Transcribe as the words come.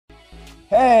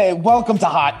Hey, welcome to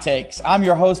Hot Takes. I'm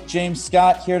your host, James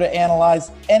Scott, here to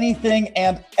analyze anything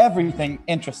and everything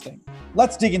interesting.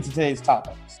 Let's dig into today's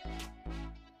topics.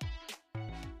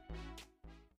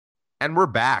 And we're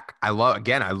back. I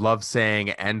love saying,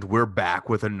 and we're back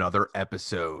with another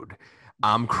episode.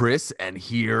 I'm Chris, and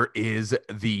here is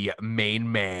the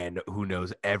main man who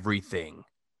knows everything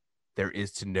there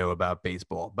is to know about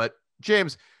baseball. But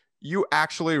James, you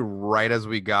actually, right as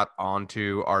we got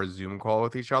onto our Zoom call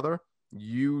with each other,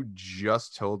 you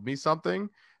just told me something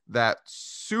that's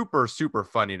super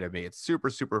funny to me. It's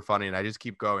super funny, and I just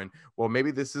keep going, well,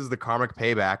 maybe this is the karmic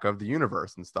payback of the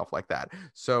universe and stuff like that.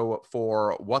 So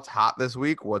for what's hot this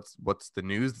week, what's the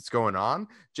news that's going on,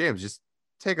 James, just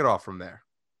take it off from there.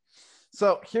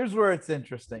 So here's where it's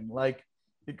interesting. Like,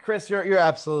 Chris, you're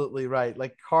absolutely right.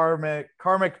 Like karmic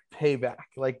payback.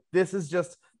 Like, this is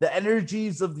just the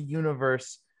energies of the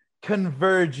universe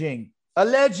converging.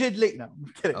 Allegedly. No,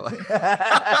 I'm kidding.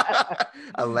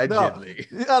 Allegedly.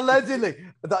 No, allegedly.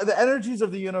 The energies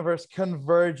of the universe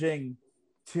converging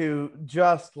to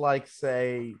just like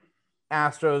say,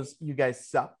 Astros, you guys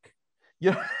suck.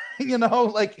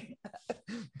 Like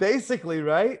basically,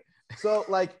 right? So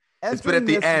like it's been at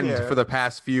the end year, for the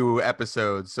past few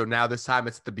episodes. So now this time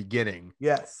it's at the beginning.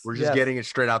 Yes. We're just getting it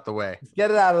straight out the way. Get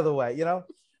it out of the way,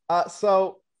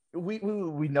 So we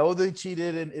know they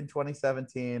cheated in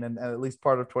 2017 and at least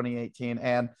part of 2018.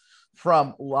 And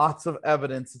from lots of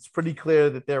evidence, it's pretty clear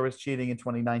that there was cheating in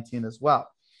 2019 as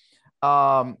well.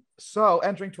 So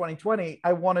entering 2020,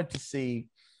 I wanted to see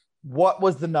what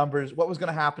was the numbers, what was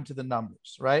going to happen to the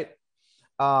numbers, right?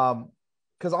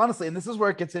 Because honestly, and this is where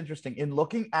it gets interesting, in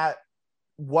looking at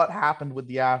what happened with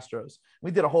the Astros,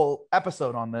 we did a whole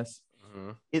episode on this.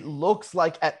 Mm-hmm. It looks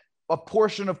like at a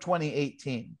portion of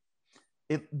 2018,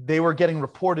 they were getting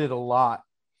reported a lot.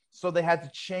 So they had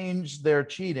to change their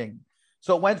cheating.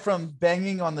 So it went from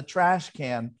banging on the trash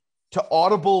can to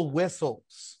audible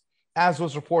whistles, as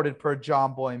was reported per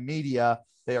John Boy Media.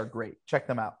 They are great. Check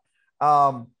them out.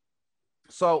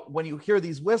 So when you hear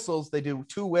these whistles, they do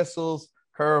 2 whistles,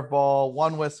 curveball,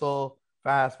 1 whistle,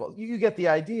 fastball. You get the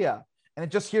idea.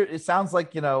 And it sounds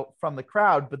like, from the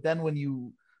crowd, but then when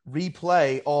you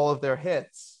replay all of their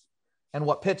hits and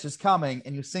what pitch is coming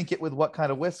and you sync it with what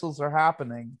kind of whistles are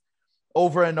happening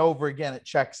over and over again, it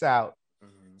checks out.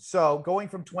 Mm-hmm. So going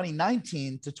from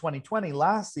 2019 to 2020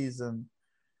 last season,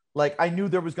 like I knew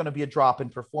there was going to be a drop in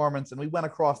performance, and we went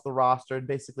across the roster and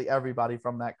basically everybody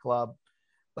from that club,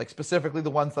 like specifically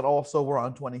the ones that also were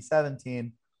on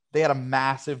 2017, they had a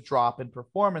massive drop in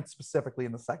performance, specifically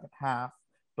in the second half,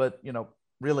 but,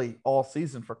 really all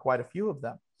season for quite a few of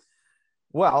them.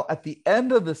 Well, at the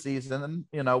end of the season,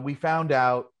 we found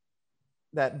out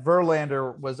that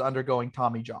Verlander was undergoing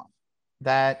Tommy John,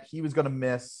 that he was going to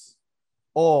miss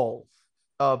all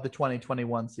of the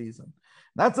 2021 season.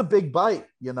 That's a big bite.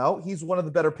 He's one of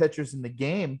the better pitchers in the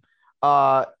game.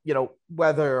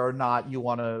 Whether or not you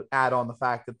want to add on the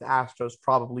fact that the Astros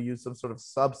probably use some sort of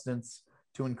substance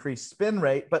to increase spin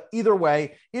rate. But either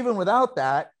way, even without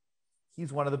that,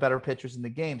 he's one of the better pitchers in the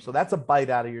game. So that's a bite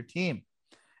out of your team.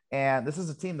 And this is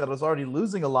a team that was already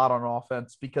losing a lot on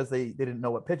offense because they didn't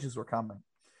know what pitches were coming.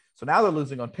 So now they're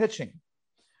losing on pitching.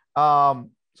 So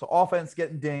offense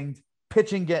getting dinged,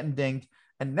 pitching getting dinged.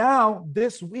 And now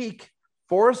this week,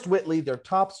 Forrest Whitley, their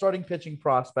top starting pitching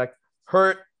prospect,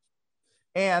 hurt.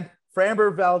 And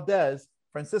Framber Valdez,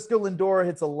 Francisco Lindor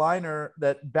hits a liner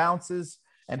that bounces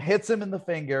and hits him in the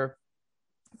finger,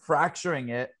 fracturing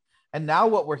it. And now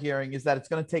what we're hearing is that it's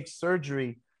going to take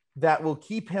surgery that will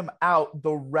keep him out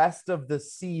the rest of the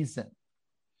season.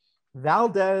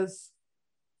 Valdez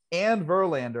and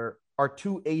Verlander are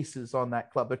 2 aces on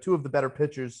that club. They're 2 of the better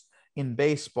pitchers in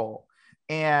baseball.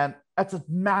 And that's a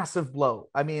massive blow.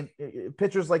 I mean,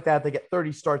 pitchers like that, they get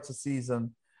 30 starts a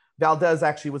season. Valdez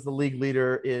actually was the league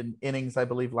leader in innings, I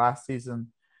believe, last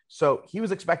season. So he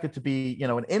was expected to be,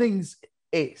 an innings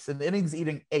ace, an innings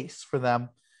eating ace for them.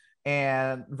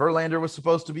 And Verlander was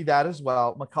supposed to be that as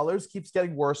well. McCullers keeps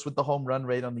getting worse with the home run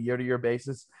rate on the year-to-year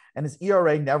basis. And his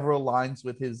ERA never aligns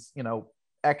with his,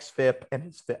 xFIP and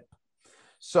his FIP.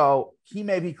 So he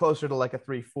may be closer to like a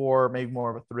 3.4, maybe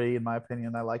more of a 3, in my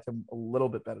opinion. I like him a little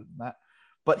bit better than that.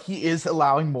 But he is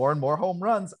allowing more and more home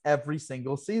runs every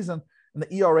single season. And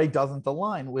the ERA doesn't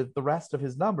align with the rest of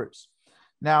his numbers.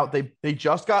 Now, they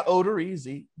just got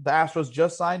Odorizzi. The Astros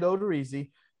just signed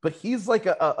Odorizzi, but he's like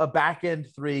a back-end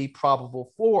 3,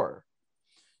 probable 4.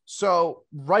 So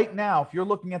right now, if you're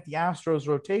looking at the Astros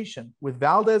rotation, with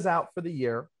Valdez out for the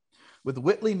year, with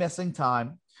Whitley missing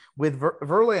time, with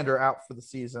Verlander out for the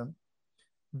season,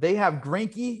 they have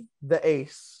Greinke, the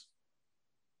ace,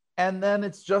 And then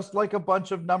it's just like a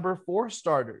bunch of number 4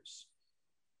 starters.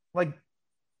 Like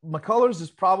McCullers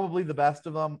is probably the best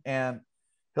of them, and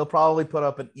he'll probably put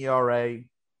up an ERA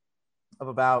of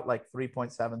about like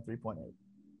 3.7, 3.8.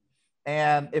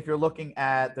 And if you're looking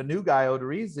at the new guy,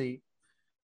 Odorizzi,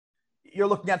 you're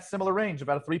looking at similar range,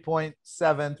 about a 3.7,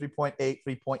 3.8,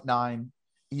 3.9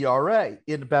 ERA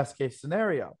in the best case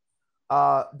scenario.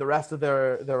 The rest of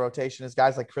their rotation is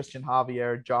guys like Christian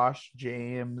Javier, Josh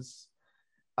James,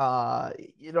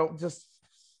 just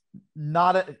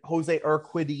not a Jose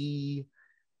Urquidy,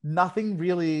 nothing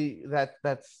really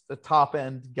that's the top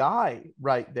end guy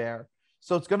right there.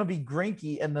 So it's going to be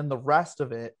Greinke and then the rest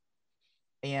of it.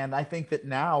 And I think that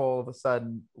now all of a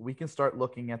sudden we can start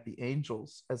looking at the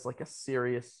Angels as like a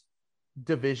serious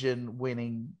division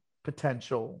winning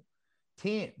potential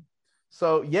team.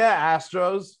 So yeah,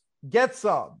 Astros, get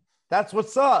some. That's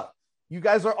what's up. You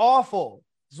guys are awful.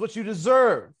 This is what you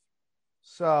deserve.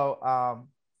 So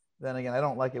then again, I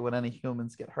don't like it when any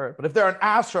humans get hurt. But if they're an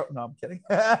Astro, no, I'm kidding.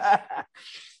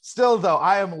 Still, though,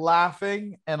 I am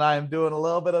laughing and I am doing a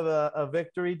little bit of a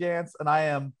victory dance, and I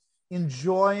am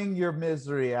enjoying your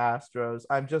misery, Astros.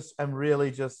 I'm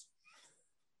really just,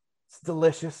 it's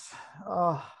delicious.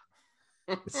 Oh,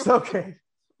 it's so good.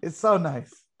 It's so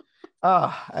nice.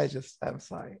 Oh, I'm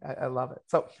sorry. I love it.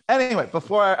 So anyway,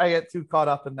 before I get too caught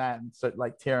up in that and start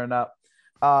like tearing up,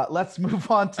 let's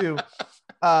move on to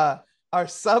our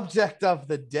subject of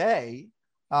the day.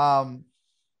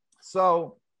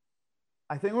 So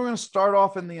I think we're going to start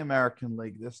off in the American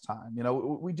League this time.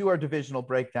 We do our divisional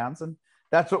breakdowns, and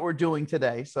that's what we're doing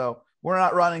today. So we're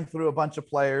not running through a bunch of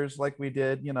players like we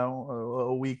did,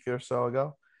 a week or so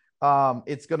ago.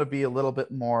 It's going to be a little bit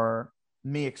more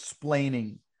me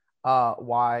explaining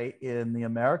why in the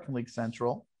American League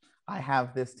Central, I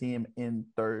have this team in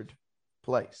third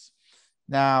place.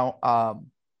 Now,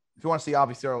 if you want to see,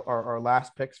 obviously, our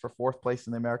last picks for fourth place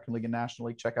in the American League and National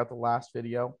League, check out the last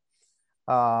video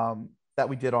that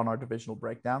we did on our divisional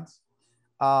breakdowns.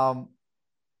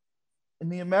 In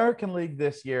the American League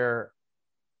this year,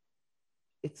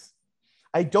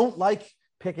 I don't like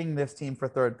picking this team for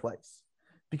third place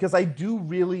because I do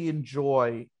really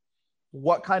enjoy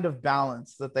what kind of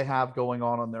balance that they have going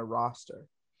on their roster.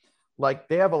 Like,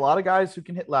 they have a lot of guys who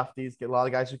can hit lefties, get a lot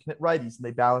of guys who can hit righties, and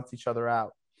they balance each other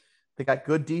out. They got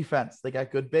good defense. They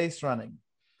got good base running.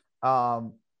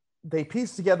 They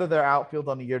piece together their outfield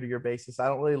on a year-to-year basis. I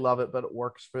don't really love it, but it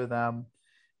works for them.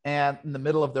 And in the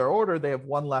middle of their order, they have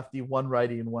one lefty, one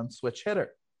righty, and one switch hitter.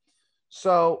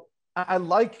 So I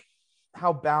like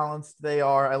how balanced they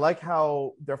are. I like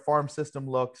how their farm system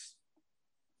looks.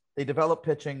 They develop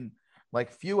pitching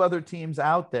like few other teams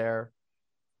out there,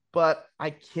 but I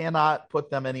cannot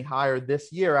put them any higher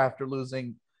this year after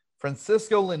losing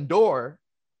Francisco Lindor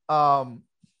and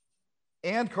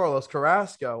Carlos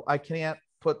Carrasco. I can't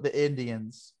put the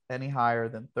Indians any higher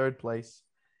than third place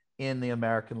in the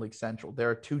American League Central. There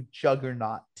are two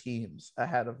juggernaut teams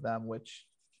ahead of them, which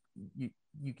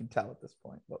you can tell at this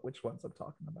point, but which ones I'm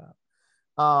talking about.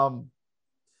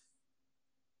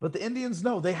 But the Indians,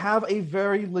 no, they have a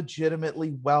very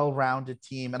legitimately well-rounded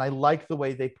team, and I like the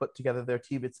way they put together their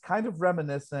team. It's kind of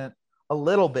reminiscent a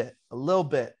little bit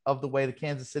of the way the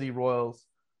Kansas City Royals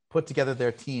put together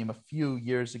their team a few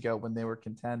years ago when they were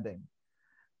contending.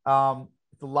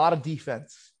 It's a lot of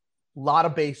defense, a lot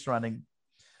of base running,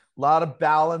 a lot of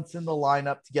balance in the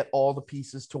lineup to get all the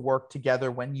pieces to work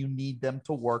together when you need them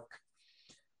to work.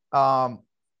 A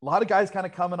lot of guys kind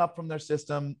of coming up from their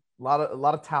system, a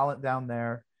lot of talent down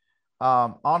there.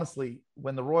 Honestly,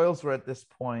 when the Royals were at this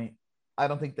point, I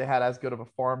don't think they had as good of a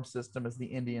farm system as the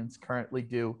Indians currently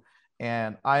do.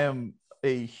 And I am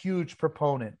a huge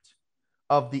proponent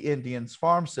of the Indians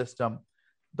farm system.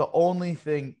 The only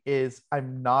thing is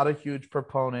I'm not a huge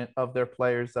proponent of their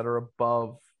players that are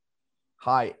above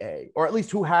high A, or at least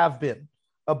who have been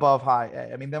above high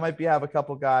A. I mean, they might have a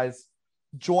couple guys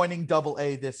joining double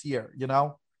A this year,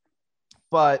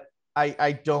 but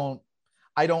I don't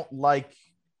like,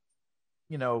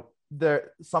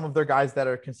 some of their guys that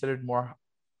are considered more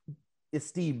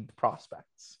esteemed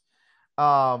prospects.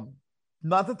 Not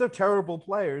that they're terrible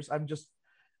players.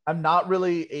 I'm not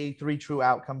really a three true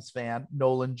outcomes fan.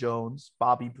 Nolan Jones,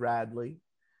 Bobby Bradley.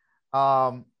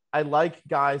 I like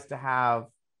guys to have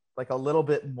like a little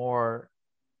bit more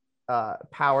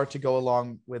power to go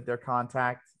along with their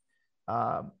contact.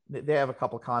 They have a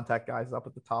couple of contact guys up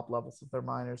at the top levels of their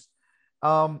minors.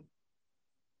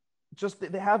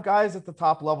 They have guys at the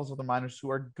top levels of the minors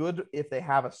who are good if they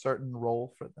have a certain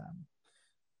role for them,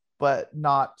 but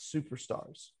not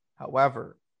superstars.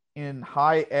 However, in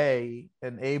high A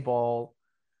and A ball,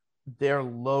 they're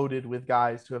loaded with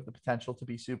guys who have the potential to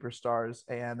be superstars,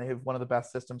 and they have one of the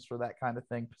best systems for that kind of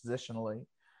thing positionally,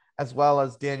 as well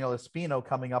as Daniel Espino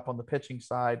coming up on the pitching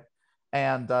side,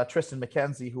 and Tristan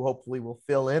McKenzie, who hopefully will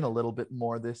fill in a little bit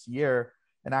more this year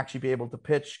and actually be able to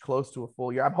pitch close to a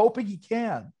full year. I'm hoping he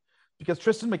can, because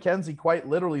Tristan McKenzie quite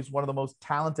literally is one of the most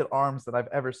talented arms that I've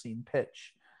ever seen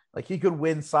pitch. Like, he could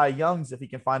win Cy Youngs if he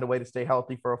can find a way to stay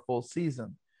healthy for a full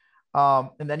season.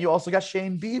 And then you also got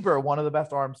Shane Bieber, one of the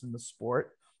best arms in the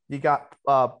sport. You got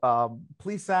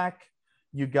Plesac.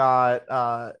 You got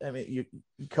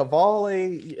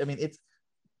Cavalli. I mean, it's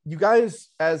you guys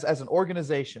as an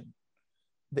organization.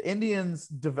 The Indians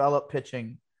develop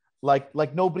pitching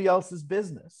like nobody else's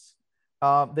business.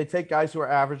 They take guys who are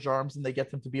average arms and they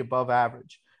get them to be above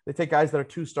average. They take guys that are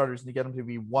 2 starters and they get them to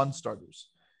be 1 starters.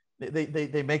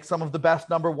 They make some of the best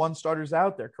number 1 starters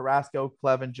out there: Carrasco,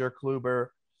 Clevenger, Kluber,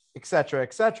 et cetera,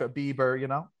 Bieber, you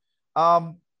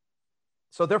know.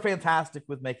 So they're fantastic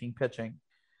with making pitching.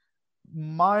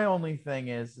 My only thing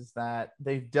is that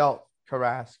they've dealt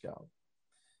Carrasco,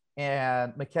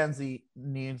 and McKenzie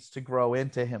needs to grow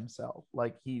into himself.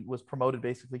 Like, he was promoted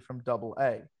basically from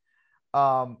AA.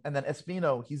 And then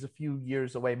Espino, he's a few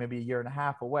years away, maybe a year and a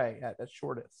half away at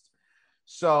shortest.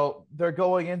 So they're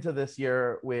going into this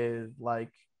year with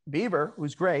like Bieber,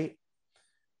 who's great,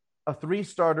 a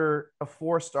 3-starter, a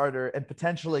 4-starter, and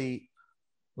potentially,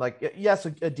 like, yes,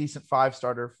 a decent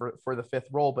 5-starter for the 5th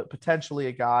role, but potentially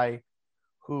a guy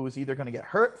who's either going to get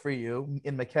hurt for you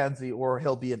in McKenzie or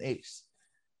he'll be an ace.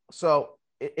 So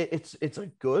it's a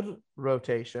good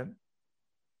rotation.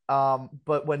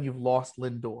 But when you've lost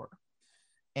Lindor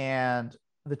and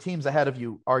the teams ahead of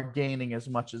you are gaining as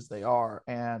much as they are,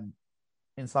 and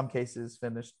in some cases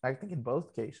finished, I think in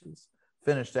both cases,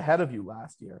 finished ahead of you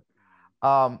last year.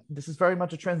 This is very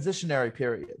much a transitionary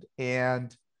period.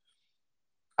 And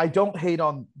I don't hate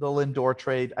on the Lindor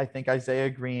trade. I think Isaiah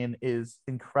Green is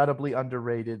incredibly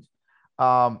underrated.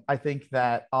 I think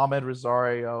that Ahmed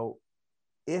Rosario,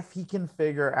 if he can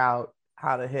figure out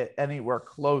how to hit anywhere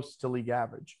close to league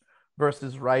average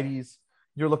versus righties,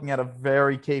 you're looking at a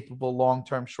very capable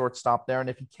long-term shortstop there. And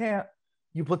if he can't,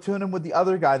 you platoon him with the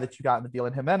other guy that you got in the deal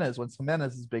in Jimenez when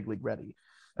Jimenez is big league ready.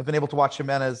 I've been able to watch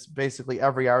Jimenez basically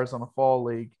every Arizona Fall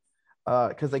League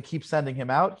because they keep sending him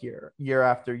out here year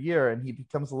after year, and he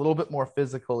becomes a little bit more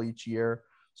physical each year.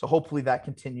 So hopefully that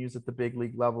continues at the big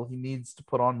league level. He needs to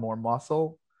put on more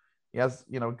muscle. He has,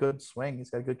 good swing.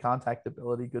 He's got good contact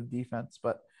ability, good defense.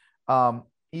 But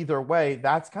either way,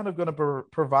 that's kind of going to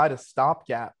provide a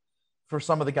stopgap for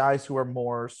some of the guys who are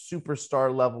more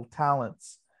superstar level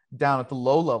talents down at the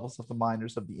low levels of the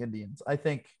minors of the Indians. I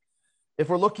think if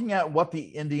we're looking at what the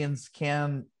Indians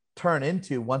can turn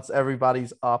into once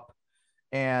everybody's up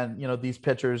and, these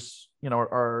pitchers,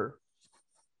 are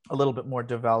a little bit more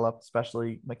developed,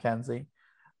 especially McKenzie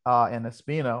and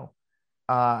Espino,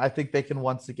 I think they can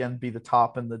once again be the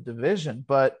top in the division,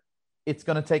 but it's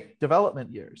going to take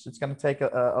development years. It's going to take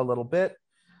a little bit.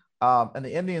 And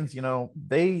the Indians,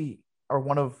 they are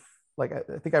one of, like,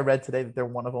 I think I read today that they're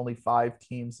one of only 5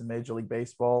 teams in Major League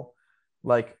Baseball,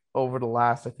 like over the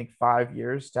last, I think 5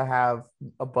 years, to have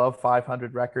above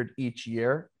 500 record each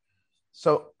year.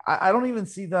 So I don't even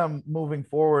see them moving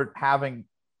forward having,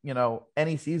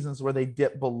 any seasons where they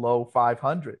dip below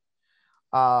 500.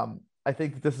 I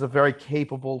think this is a very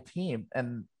capable team.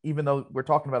 And even though we're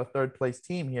talking about a 3rd place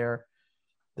team here,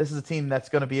 this is a team that's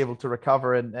going to be able to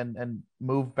recover and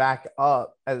move back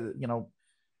up, as,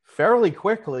 fairly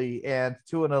quickly and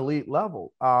to an elite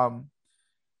level.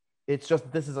 It's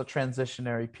just, this is a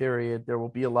transitionary period. There will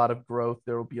be a lot of growth.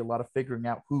 There will be a lot of figuring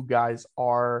out who guys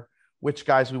are, which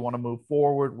guys we want to move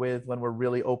forward with when we're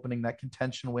really opening that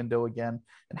contention window again,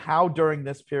 and how during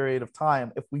this period of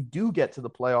time, if we do get to the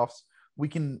playoffs, we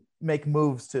can make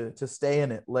moves to stay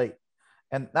in it late.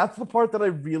 And that's the part that I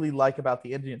really like about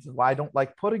the Indians, and why I don't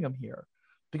like putting them here,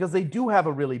 because they do have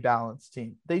a really balanced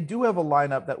team. They do have a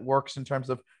lineup that works in terms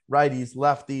of righties,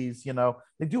 lefties,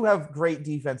 they do have great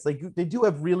defense. They do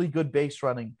have really good base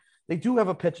running. They do have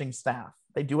a pitching staff.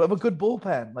 They do have a good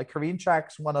bullpen. Like,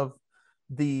 Karinchak's one of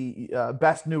the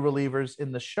best new relievers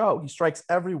in the show. He strikes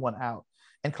everyone out.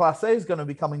 And Clase is going to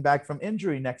be coming back from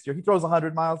injury next year. He throws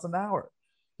 100 miles an hour.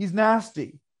 He's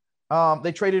nasty.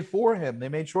 They traded for him. They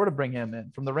made sure to bring him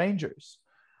in from the Rangers.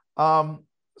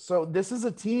 So this is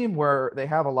a team where they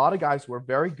have a lot of guys who are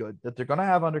very good that they're going to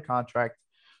have under contract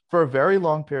for a very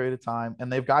long period of time.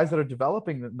 And they have guys that are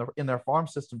developing in their farm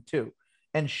system too.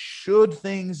 And should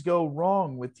things go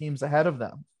wrong with teams ahead of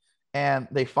them and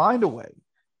they find a way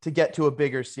to get to a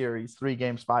bigger series, 3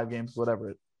 games, 5 games,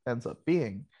 whatever it ends up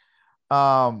being,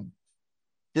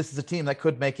 this is a team that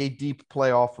could make a deep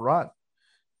playoff run.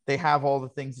 They have all the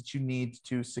things that you need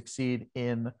to succeed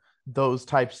in those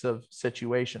types of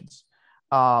situations.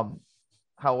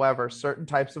 However, certain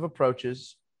types of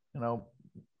approaches,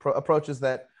 approaches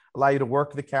that allow you to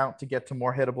work the count to get to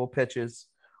more hittable pitches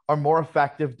are more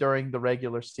effective during the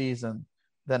regular season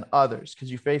than others,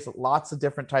 because you face lots of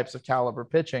different types of caliber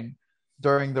pitching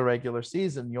during the regular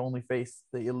season. You only face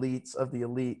the elites of the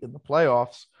elite in the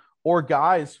playoffs, or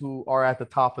guys who are at the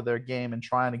top of their game and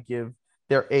trying to give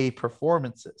their A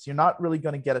performances. You're not really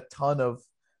going to get a ton of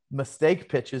mistake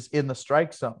pitches in the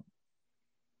strike zone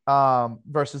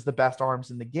versus the best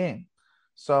arms in the game.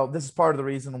 So this is part of the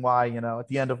reason why, at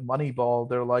the end of Moneyball,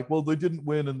 they're like, well, they didn't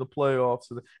win in the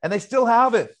playoffs. And they still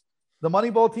haven't. The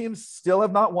Moneyball teams still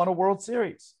have not won a World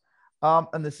Series.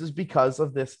 And this is because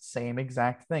of this same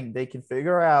exact thing. They can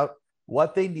figure out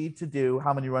what they need to do,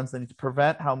 how many runs they need to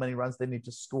prevent, how many runs they need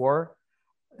to score,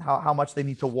 how much they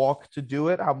need to walk to do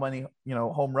it, how many,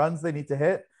 home runs they need to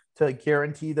hit to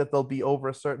guarantee that they'll be over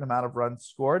a certain amount of runs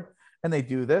scored. And they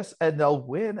do this and they'll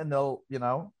win and they'll,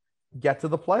 get to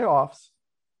the playoffs,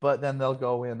 but then they'll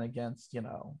go in against,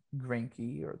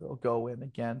 Greinke, or they'll go in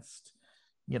against,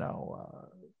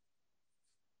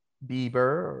 Bieber,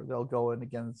 or they'll go in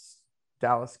against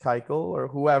Dallas Keuchel or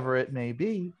whoever it may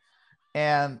be,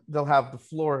 and they'll have the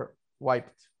floor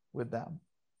wiped with them.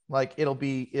 Like it'll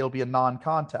be a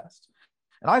non-contest.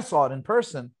 And I saw it in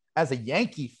person as a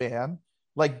Yankee fan,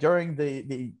 like during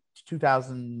the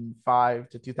 2005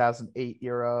 to 2008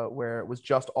 era, where it was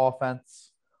just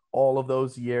offense all of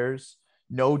those years,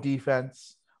 no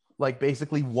defense, like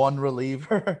basically one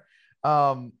reliever,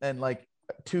 and like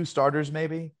two starters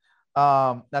maybe.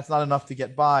 That's not enough to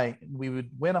get by. We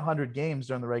would win 100 games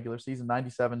during the regular season,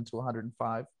 97 to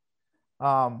 105.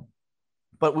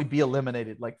 But we'd be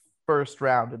eliminated like first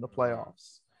round in the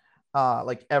playoffs,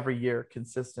 like every year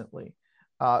consistently.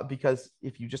 Because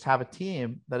if you just have a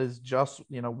team that is just,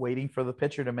 waiting for the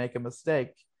pitcher to make a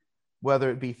mistake,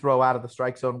 whether it be throw out of the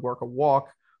strike zone, work a walk,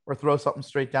 or throw something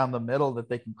straight down the middle that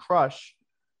they can crush,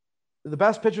 the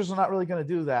best pitchers are not really going to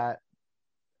do that,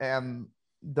 and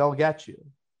they'll get you.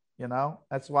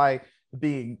 That's why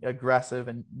being aggressive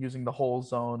and using the whole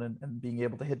zone and being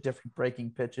able to hit different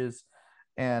breaking pitches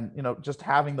and, just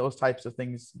having those types of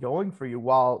things going for you,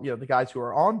 while, the guys who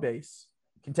are on base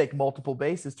can take multiple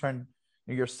bases, turn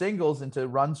your singles into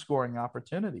run scoring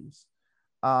opportunities.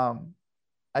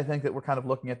 I think that we're kind of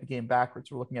looking at the game backwards.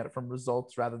 We're looking at it from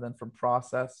results rather than from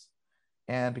process.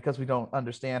 And because we don't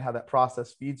understand how that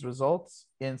process feeds results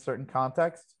in certain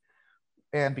contexts,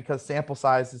 and because sample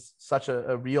size is such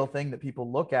a real thing that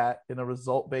people look at in a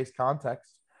result-based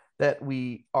context, that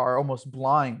we are almost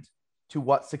blind to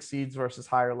what succeeds versus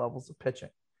higher levels of pitching.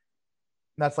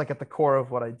 And that's like at the core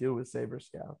of what I do with Saber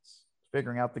Scouts,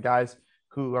 figuring out the guys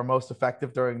who are most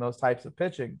effective during those types of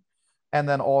pitching. And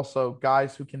then also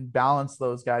guys who can balance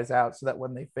those guys out so that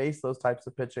when they face those types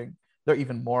of pitching, they're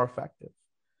even more effective.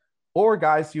 Or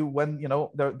guys who, when,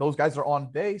 those guys are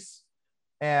on base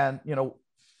and,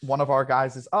 one of our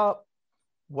guys is up,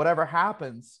 whatever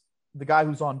happens, the guy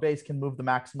who's on base can move the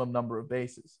maximum number of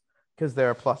bases because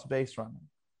they're a plus base runner,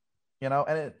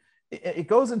 and it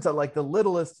goes into like the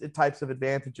littlest types of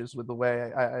advantages with the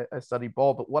way I study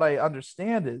ball. But what I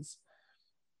understand is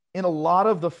in a lot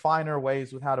of the finer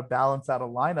ways with how to balance out a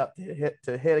lineup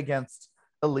to hit against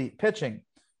elite pitching,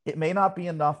 it may not be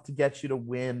enough to get you to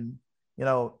win,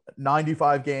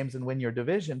 95 games and win your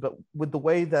division. But with the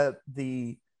way that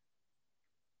the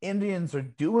Indians are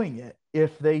doing it,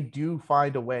 if they do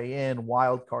find a way in,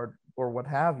 wild card or what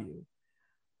have you,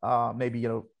 maybe,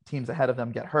 teams ahead of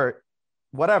them get hurt,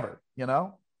 whatever,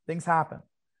 things happen.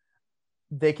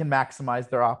 They can maximize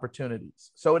their opportunities.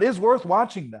 So it is worth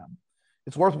watching them.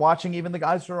 It's worth watching even the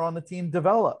guys who are on the team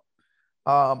develop.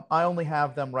 I only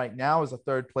have them right now as a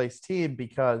third place team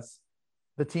because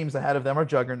the teams ahead of them are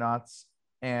juggernauts.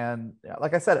 And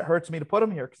like I said, it hurts me to put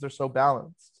them here because they're so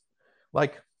balanced.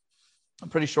 Like, I'm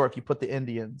pretty sure if you put the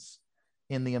Indians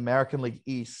in the American League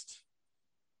East,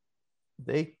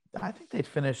 I think they'd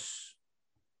finish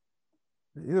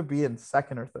either be in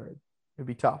second or third. It'd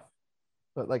be tough,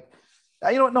 but like,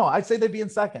 no, I'd say they'd be in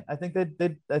second. I think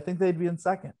they'd be in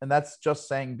second, and that's just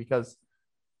saying because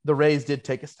the Rays did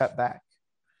take a step back.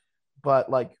 But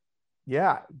like,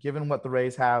 yeah, given what the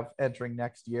Rays have entering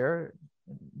next year,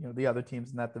 the other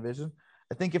teams in that division,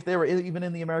 I think if they were even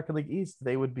in the American League East,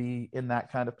 they would be in that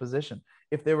kind of position.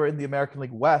 If they were in the American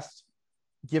League West,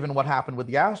 given what happened with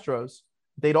the Astros,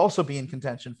 they'd also be in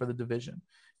contention for the division.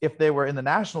 If they were in the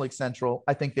National League Central,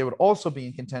 I think they would also be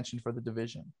in contention for the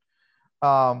division.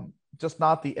 Just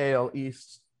not the AL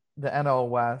East, the NL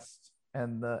West,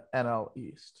 and the NL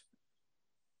East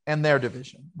and their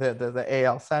division, the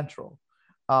AL Central.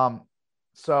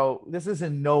 So this is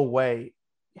in no way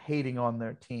hating on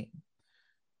their team.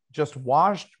 Just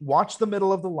watch the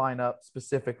middle of the lineup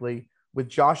specifically with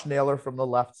Josh Naylor from the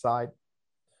left side,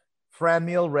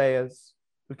 Franmil Reyes,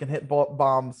 who can hit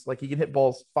bombs, like he can hit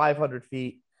balls 500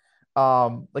 feet,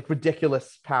 like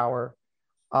ridiculous power.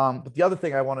 But the other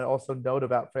thing I want to also note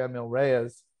about Franmil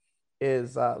Reyes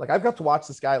is like I've got to watch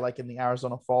this guy like in the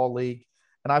Arizona Fall League,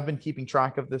 and I've been keeping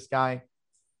track of this guy.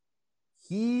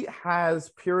 He has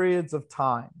periods of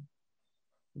time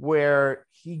where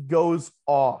he goes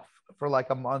off for like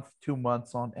a month, 2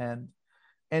 months on end,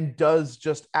 and does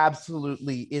just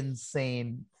absolutely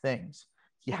insane things.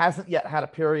 He hasn't yet had a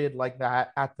period like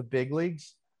that at the big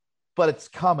leagues, but it's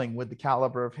coming with the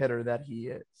caliber of hitter that he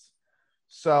is.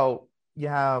 So you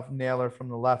have Naylor from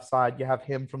the left side, you have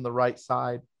him from the right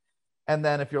side. And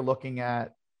then if you're looking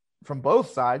at from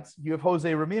both sides, you have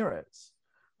Jose Ramirez,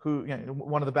 who, you know,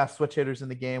 one of the best switch hitters in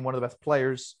the game, one of the best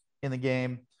players in the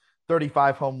game,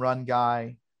 35 home run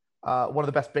guy, one of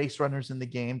the best base runners in the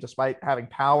game, despite having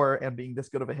power and being this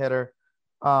good of a hitter.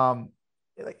 I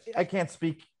can't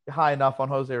speak high enough on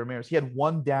Jose Ramirez. He had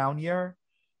one down year,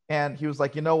 and he was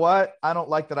like, you know what? I don't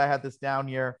like that I had this down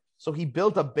year. So he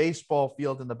built a baseball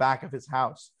field in the back of his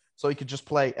house so he could just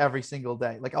play every single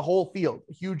day, like a whole field,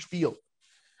 a huge field.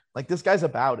 Like this guy's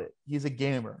about it. He's a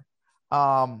gamer.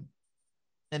 And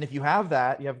if you have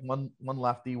that, you have one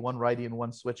lefty, one righty, and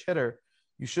one switch hitter,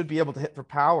 you should be able to hit for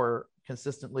power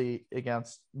consistently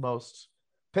against most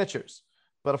pitchers.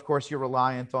 But of course, you're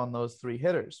reliant on those three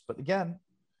hitters. But again,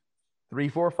 3,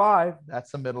 4, 5,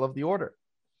 that's the middle of the order.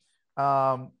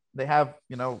 They have,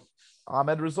 you know,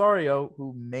 Ahmed Rosario,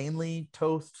 who mainly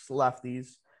toasts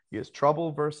lefties. He has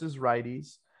trouble versus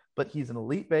righties, but he's an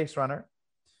elite base runner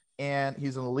and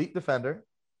he's an elite defender.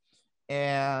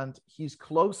 And he's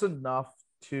close enough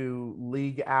to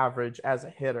league average as a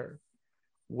hitter,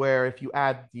 where if you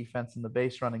add defense and the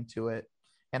base running to it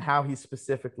and how he's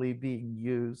specifically being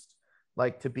used,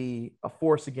 like to be a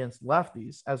force against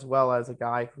lefties, as well as a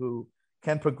guy who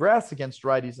can progress against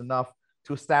righties enough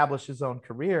to establish his own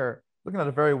career, looking at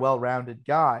a very well-rounded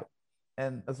guy.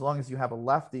 And as long as you have a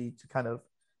lefty to kind of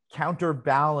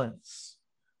counterbalance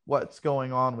what's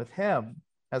going on with him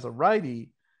as a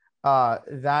righty,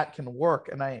 that can work.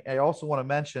 And I also want to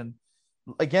mention,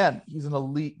 again, he's an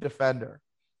elite defender.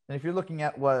 And if you're looking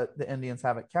at what the Indians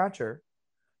have at catcher,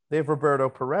 they have Roberto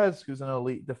Perez, who's an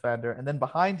elite defender. And then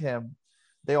behind him,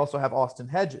 they also have Austin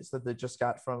Hedges that they just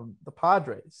got from the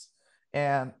Padres.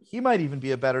 And he might even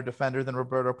be a better defender than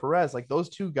Roberto Perez. Like those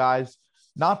two guys,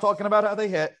 not talking about how they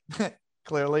hit,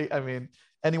 clearly. I mean,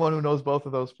 anyone who knows both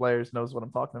of those players knows what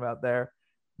I'm talking about there.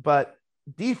 But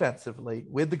defensively,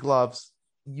 with the gloves,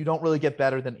 you don't really get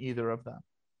better than either of them.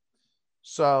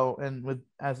 So, and with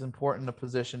as important a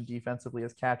position defensively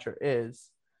as catcher is,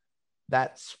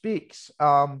 that speaks.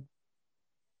 The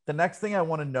next thing I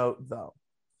want to note, though,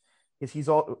 is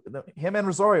him and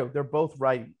Rosario, they're both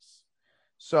righties.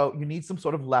 So you need some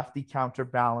sort of lefty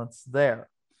counterbalance there.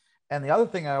 And the other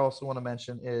thing I also want to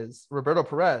mention is Roberto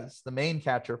Perez, the main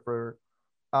catcher for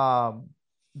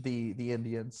the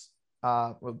Indians.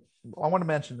 I want to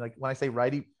mention, like when I say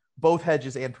righty, both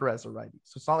Hedges and Perez are righty.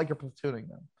 So it's not like you're platooning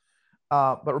them.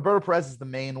 But Roberto Perez is the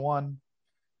main one.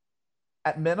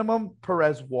 At minimum,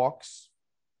 Perez walks.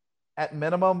 At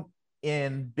minimum,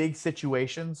 in big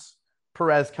situations,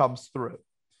 Perez comes through.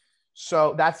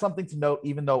 So that's something to note,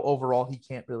 even though overall he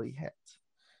can't really hit.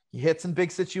 He hits in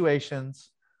big situations,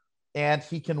 and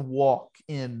he can walk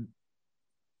in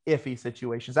iffy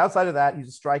situations. Outside of that, he's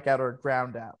a strikeout or a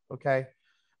ground out, okay?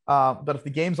 But if the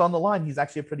game's on the line, he's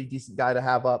actually a pretty decent guy to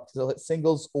have up. He'll hit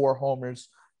singles or homers,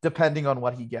 depending on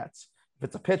what he gets. If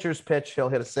it's a pitcher's pitch, he'll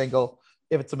hit a single.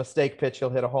 If it's a mistake pitch, he'll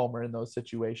hit a homer in those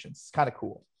situations. It's kind of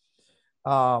cool.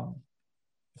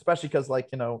 Especially because, like,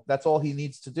 you know, that's all he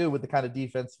needs to do with the kind of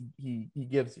defense he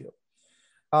gives you.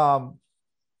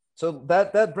 So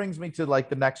that brings me to like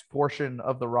the next portion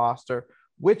of the roster,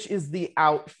 which is the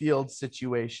outfield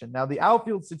situation. Now, the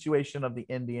outfield situation of the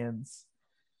Indians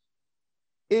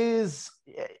is,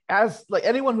 as like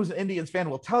anyone who's an Indians fan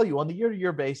will tell you, on the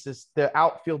year-to-year basis, the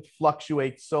outfield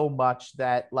fluctuates so much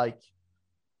that, like,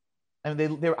 I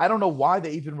mean, they I don't know why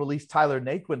they even released Tyler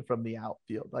Naquin from the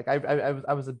outfield. Like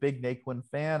I was a big Naquin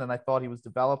fan, and I thought he was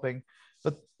developing,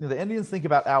 but the Indians think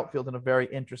about outfield in a very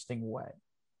interesting way.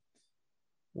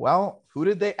 Well, who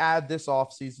did they add this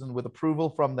offseason with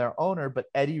approval from their owner but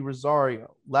Eddie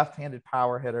Rosario, left-handed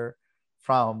power hitter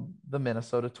from the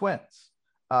Minnesota Twins?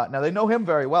 Now, they know him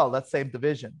very well, that same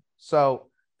division. So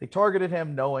they targeted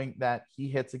him knowing that he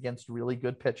hits against really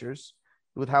good pitchers.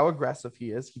 with how aggressive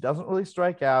he is. He doesn't really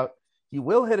strike out. He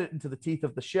will hit it into the teeth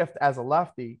of the shift as a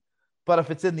lefty, but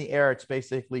if it's in the air, it's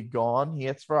basically gone. He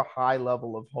hits for a high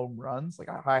level of home runs, like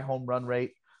a high home run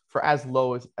rate for as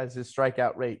low as his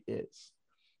strikeout rate is.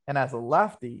 And as a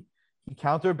lefty, he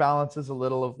counterbalances a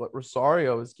little of what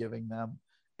Rosario is giving them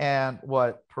and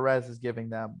what Perez is giving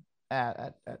them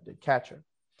at the catcher.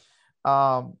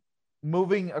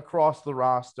 Moving across the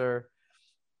roster,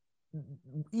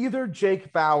 either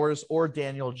Jake Bauers or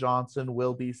Daniel Johnson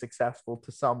will be successful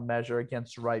to some measure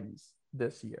against righties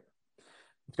this year.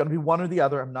 It's going to be one or the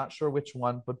other. I'm not sure which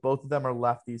one, but both of them are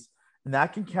lefties, and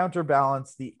that can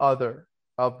counterbalance the other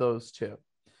of those two.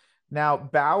 Now,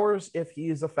 Bauers, if he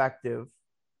is effective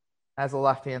as a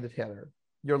left-handed hitter,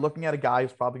 you're looking at a guy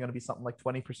who's probably going to be something like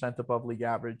 20% above league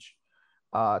average,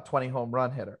 20 home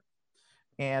run hitter.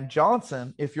 And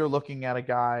Johnson, if you're looking at a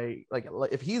guy, like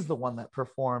if he's the one that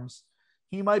performs,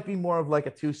 he might be more of like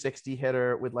a 260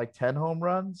 hitter with like 10 home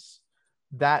runs.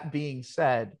 That being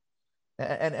said,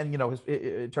 and you know,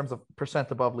 in terms of percent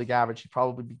above league average, he'd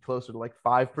probably be closer to like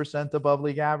 5% above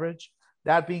league average.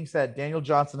 That being said, Daniel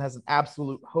Johnson has an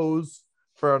absolute hose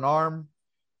for an arm.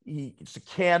 It's a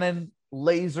cannon,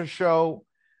 laser show.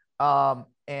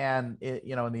 And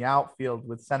you know, in the outfield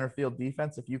with center field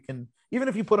defense, if you can, even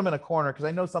if you put him in a corner, because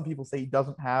I know some people say he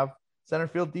doesn't have center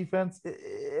field defense.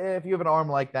 If you have an arm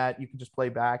like that, you can just play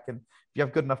back. And if you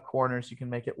have good enough corners, you can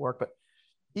make it work. But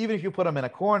even if you put him in a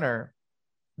corner,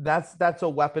 that's a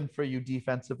weapon for you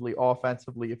defensively,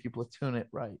 offensively, if you platoon it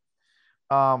right.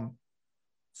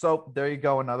 So there you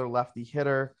go, another lefty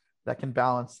hitter that can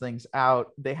balance things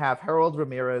out. They have Harold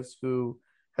Ramirez, who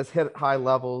has hit high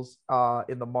levels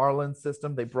in the Marlins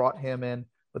system. They brought him in,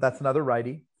 but that's another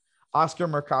righty. Oscar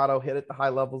Mercado hit at the high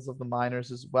levels of the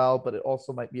minors as well, but it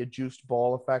also might be a juiced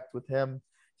ball effect with him.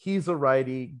 He's a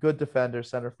righty, good defender,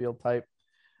 center field type.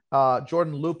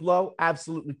 Jordan Luplow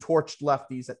absolutely torched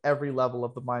lefties at every level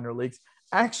of the minor leagues.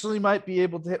 Actually might be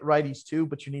able to hit righties too,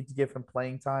 but you need to give him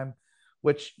playing time,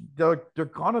 which they're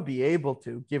going to be able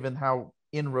to, given how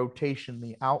in rotation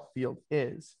the outfield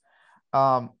is.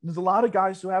 There's a lot of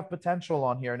guys who have potential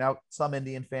on here. Now, some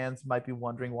Indian fans might be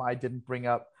wondering why I didn't bring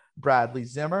up Bradley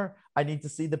Zimmer. I need to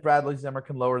see that Bradley Zimmer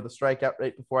can lower the strikeout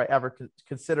rate before I ever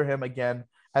consider him again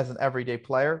as an everyday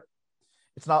player.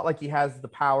 It's not like he has the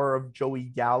power of Joey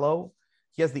Gallo.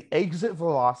 He has the exit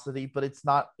velocity, but it's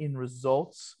not in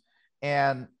results.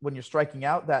 And when you're striking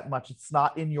out that much, it's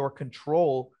not in your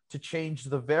control to change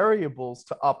the variables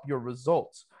to up your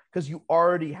results, because you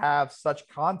already have such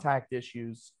contact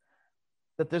issues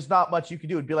that there's not much you can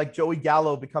do. It'd be like Joey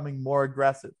Gallo becoming more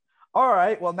aggressive. All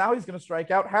right, well, now he's going to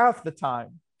strike out half the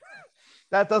time.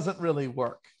 That doesn't really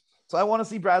work. So I want to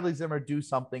see Bradley Zimmer do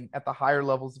something at the higher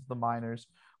levels of the minors,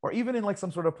 or even in like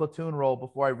some sort of platoon role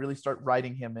before I really start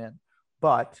writing him in.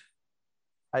 But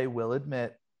I will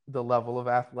admit the level of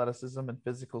athleticism and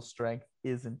physical strength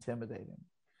is intimidating.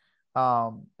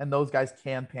 And those guys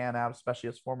can pan out, especially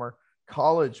as former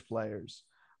college players.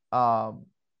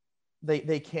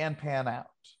 They can pan out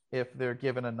if they're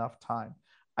given enough time.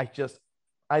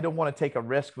 I don't want to take a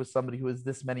risk with somebody who has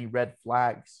this many red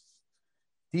flags.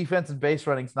 Defense and base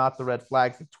running is not the red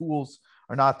flags. The tools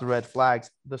are not the red flags.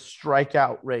 The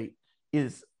strikeout rate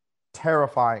is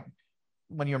terrifying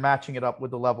when you're matching it up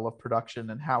with the level of production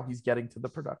and how he's getting to the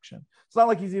production. It's not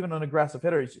like he's even an aggressive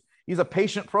hitter. He's a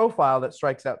patient profile that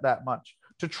strikes out that much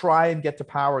to try and get to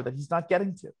power that he's not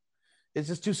getting to. It's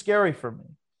just too scary for me.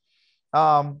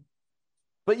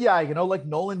 But yeah, you know, like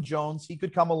Nolan Jones, he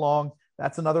could come along.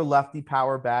 That's another lefty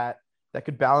power bat that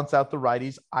could balance out the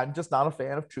righties. I'm just not a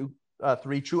fan of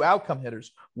three true outcome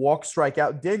hitters: walk,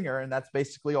 strikeout, dinger, and that's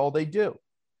basically all they do.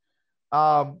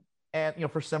 And you know,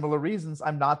 for similar reasons,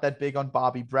 I'm not that big on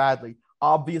Bobby Bradley.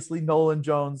 Obviously, Nolan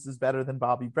Jones is better than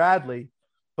Bobby Bradley,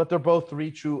 but they're both three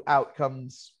true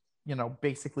outcomes. You know,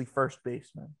 basically first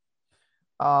baseman.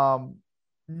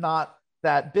 Not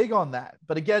that big on that,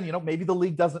 but again, you know, maybe the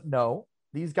league doesn't know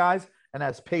these guys and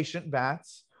has patient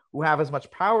bats who have as much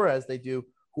power as they do,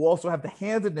 who also have the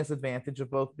handedness advantage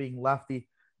of both being lefty.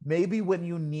 Maybe when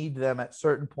you need them at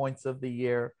certain points of the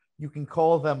year, you can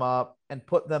call them up and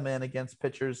put them in against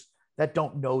pitchers that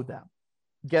don't know them.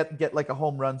 Get like a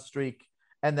home run streak,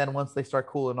 and then once they start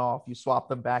cooling off, you swap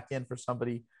them back in for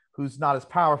somebody who's not as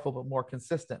powerful but more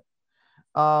consistent.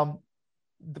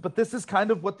 But this is kind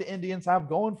of what the Indians have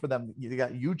going for them. You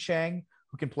got Yu Chang,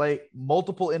 who can play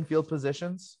multiple infield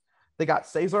positions. They got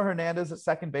Cesar Hernandez at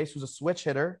second base, who's a switch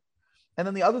hitter. And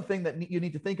then the other thing that you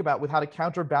need to think about with how to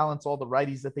counterbalance all the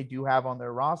righties that they do have on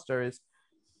their roster is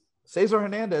Cesar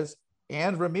Hernandez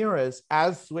and Ramirez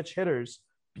as switch hitters,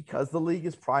 because the league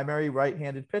is primary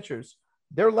right-handed pitchers.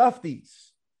 they're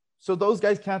lefties. So those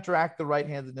guys counteract the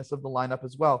right-handedness of the lineup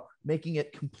as well, making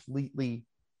it completely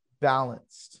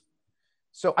balanced.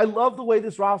 So I love the way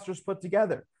this roster is put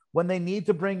together. When they need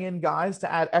to bring in guys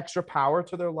to add extra power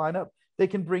to their lineup, they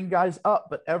can bring guys up,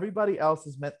 but everybody else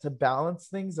is meant to balance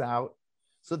things out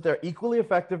so that they're equally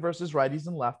effective versus righties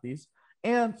and lefties,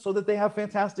 and so that they have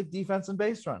fantastic defense and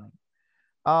base running.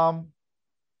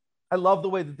 I love the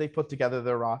way that they put together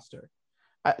their roster.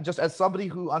 Just as somebody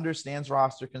who understands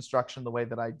roster construction the way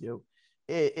that I do,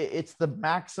 it's the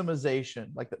maximization,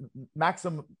 like the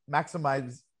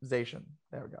maximization.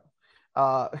 There we go.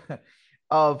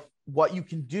 Of what you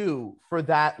can do for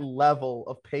that level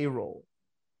of payroll.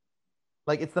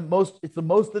 Like it's the most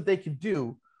that they can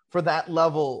do for that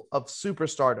level of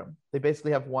superstardom. They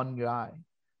basically have one guy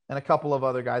and a couple of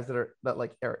other guys that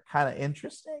are kind of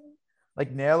interesting.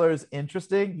 Like Naylor's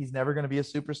interesting. He's never going to be a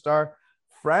superstar.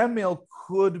 Franmil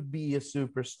could be a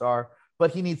superstar,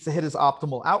 but he needs to hit his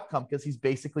optimal outcome because he's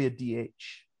basically a DH.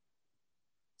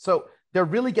 So they're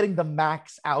really getting the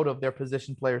max out of their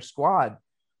position player squad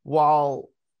while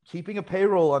keeping a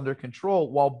payroll under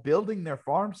control, while building their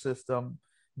farm system,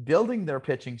 building their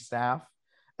pitching staff.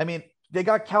 I mean, they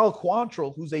got Cal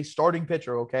Quantrill, who's a starting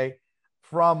pitcher, okay,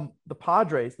 from the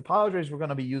Padres. The Padres were going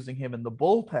to be using him in the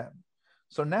bullpen.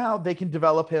 So now they can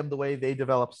develop him the way they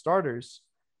develop starters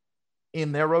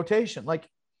in their rotation. Like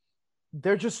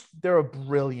they're a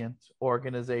brilliant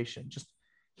organization, just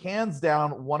hands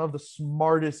down one of the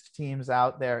smartest teams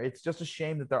out there. It's just a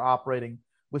shame that they're operating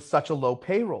with such a low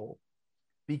payroll,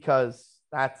 because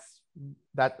that's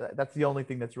the only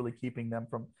thing that's really keeping them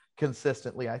from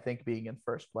consistently, I think, being in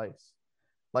first place.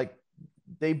 Like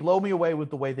they blow me away with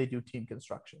the way they do team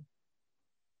construction.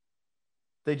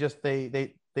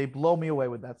 They blow me away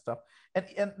with that stuff. And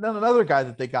then another guy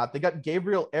that they got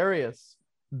Gabriel Arias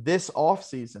this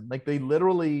offseason. Like they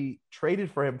literally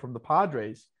traded for him from the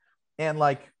Padres. And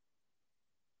like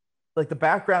the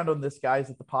background on this guy is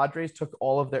that the Padres took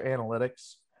all of their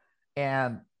analytics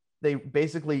and they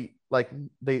basically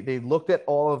they looked at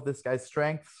all of this guy's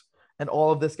strengths and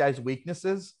all of this guy's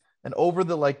weaknesses. And over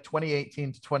the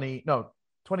 2019 to 2020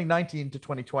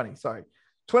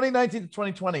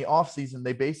 offseason,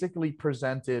 they basically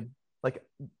presented like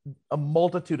a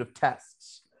multitude of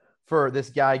tests for this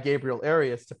guy, Gabriel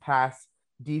Arias, to pass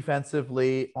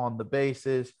defensively on the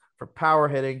bases, for power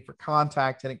hitting, for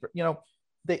contact hitting,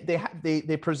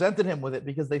 they presented him with it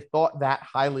because they thought that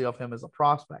highly of him as a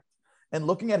prospect. And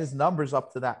looking at his numbers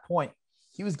up to that point,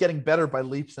 he was getting better by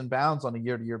leaps and bounds on a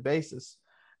year-to-year basis.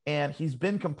 And he's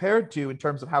been compared to, in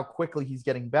terms of how quickly he's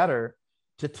getting better,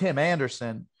 to Tim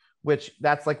Anderson, which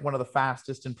that's like one of the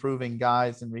fastest improving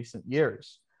guys in recent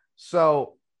years.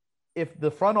 So if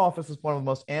the front office is one of the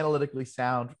most analytically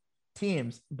sound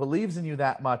teams, believes in you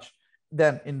that much,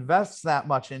 then invests that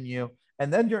much in you,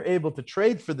 and then you're able to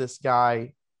trade for this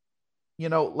guy,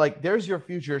 there's your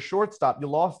future shortstop. You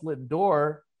lost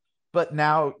Lindor, but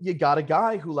now you got a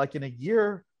guy who, like, in a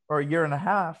year or a year and a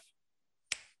half,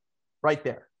 right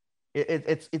there.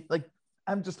 It's like,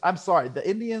 I'm sorry. The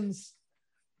Indians,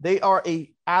 they are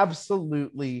a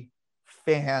absolutely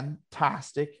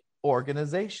fantastic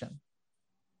organization.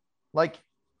 Like,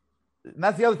 and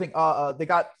that's the other thing. They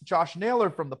got Josh Naylor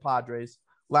from the Padres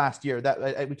last year.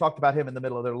 That we talked about him in the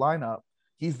middle of their lineup.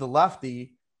 He's the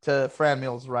lefty to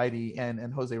Franmil's righty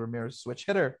and Jose Ramirez switch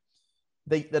hitter.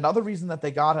 Another reason that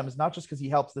they got him is not just because he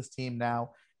helps this team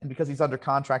now and because he's under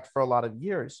contract for a lot of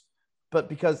years, but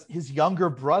because his younger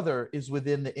brother is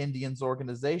within the Indians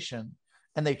organization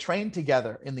and they train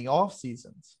together in the off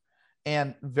seasons.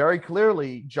 And very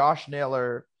clearly, Josh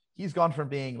Naylor, he's gone from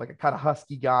being like a kind of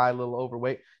husky guy, a little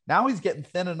overweight. Now he's getting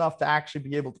thin enough to actually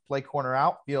be able to play corner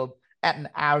outfield at an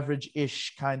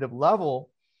average-ish kind of level.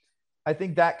 I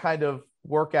think that kind of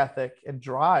work ethic and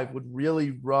drive would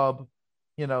really rub,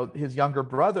 his younger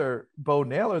brother, Bo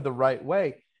Naylor, the right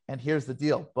way. And here's the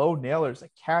deal. Bo Naylor's a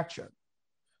catcher.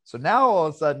 So now all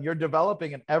of a sudden you're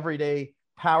developing an everyday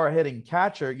power hitting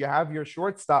catcher. You have your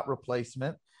shortstop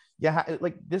replacement.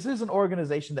 This is an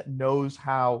organization that knows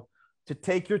how to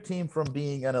take your team from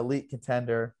being an elite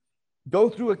contender, go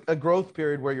through a growth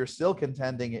period where you're still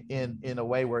contending in a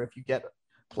way where if you get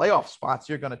playoff spots,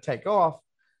 you're going to take off,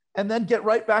 and then get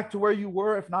right back to where you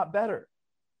were, if not better.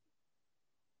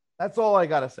 That's all I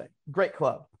got to say. Great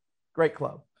club.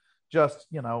 Just,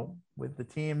 with the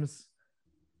teams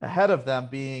ahead of them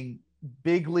being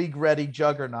big league ready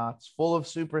juggernauts full of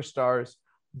superstars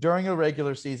during a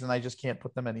regular season, I just can't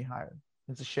put them any higher.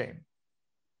 It's a shame.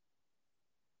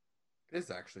 It is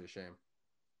actually a shame.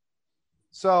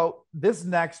 So this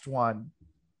next one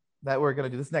that we're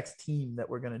going to do, this next team that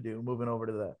we're going to do, moving over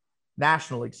to the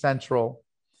National League Central,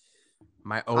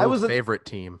 My I old was favorite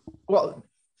team. well,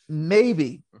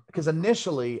 maybe because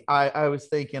initially I was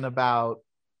thinking about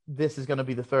this is going to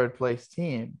be the third place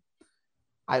team.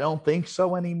 I don't think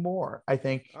so anymore. I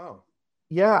think, Oh.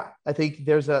 yeah, I think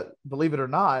believe it or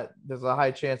not, there's a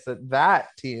high chance that that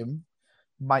team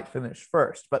might finish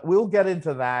first, but we'll get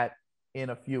into that in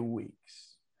a few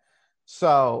weeks.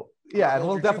 So yeah, and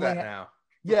we'll definitely, now.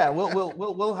 yeah,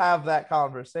 we'll have that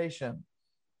conversation.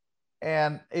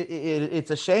 And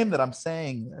it's a shame that I'm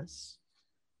saying this,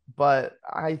 but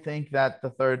I think that the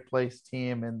third place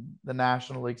team in the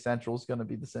National League Central is going to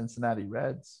be the Cincinnati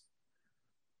Reds.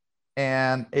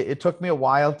 And it took me a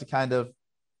while to kind of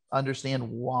understand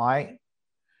why,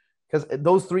 because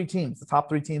those three teams, the top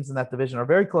three teams in that division, are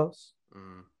very close.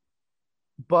 Mm.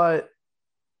 But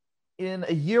in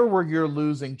a year where you're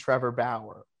losing Trevor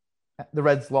Bauer, the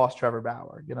Reds lost Trevor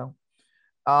Bauer,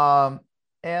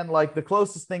 and like the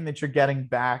closest thing that you're getting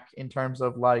back in terms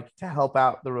of like to help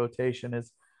out the rotation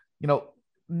is,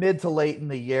 mid to late in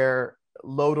the year,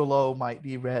 low to low might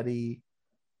be ready.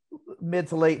 Mid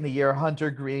to late in the year,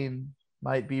 Hunter Green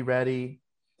might be ready.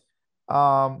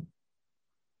 And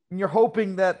you're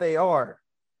hoping that they are,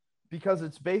 because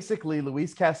it's basically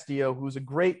Luis Castillo, who's a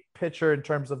great pitcher in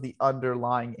terms of the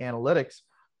underlying analytics,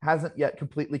 hasn't yet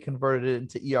completely converted it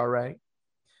into ERA.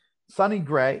 Sonny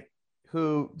Gray,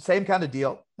 who same kind of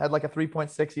deal, had like a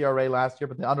 3.6 ERA last year,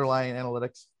 but the underlying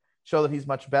analytics show that he's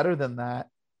much better than that.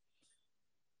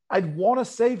 I'd want to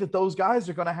say that those guys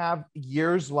are going to have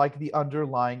years like the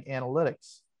underlying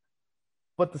analytics.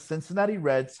 But the Cincinnati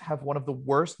Reds have one of the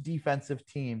worst defensive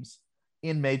teams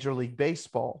in Major League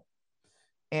Baseball.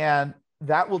 And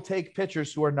that will take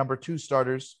pitchers who are number 2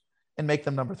 starters and make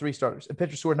them number 3 starters, and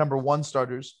pitchers who are number 1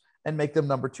 starters and make them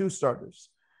number 2 starters.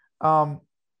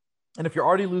 And if you're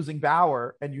already losing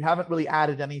Bauer and you haven't really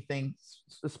added anything,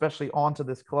 especially onto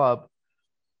this club,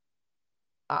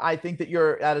 I think that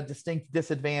you're at a distinct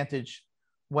disadvantage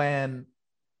when,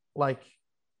 like,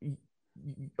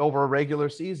 over a regular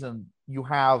season, you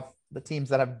have the teams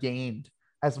that have gained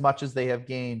as much as they have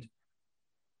gained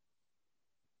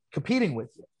competing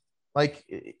with you. Like,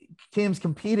 teams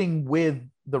competing with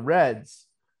the Reds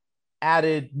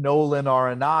added Nolan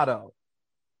Arenado.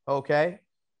 Okay.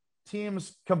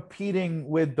 Teams competing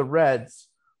with the Reds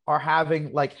are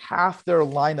having like half their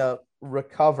lineup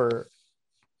recover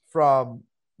from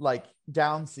like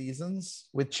down seasons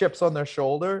with chips on their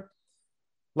shoulder.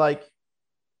 Like,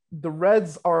 the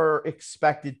Reds are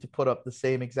expected to put up the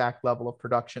same exact level of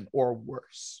production or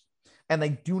worse, and they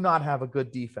do not have a good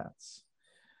defense.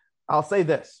 I'll say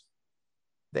this.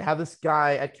 They have this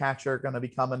guy at catcher going to be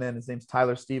coming in. His name's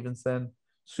Tyler Stevenson,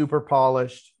 super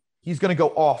polished. He's going to go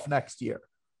off next year.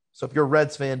 So if you're a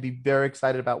Reds fan, be very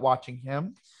excited about watching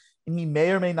him. And he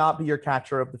may or may not be your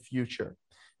catcher of the future.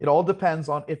 It all depends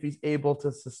on if he's able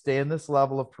to sustain this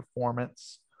level of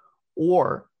performance,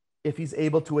 or if he's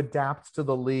able to adapt to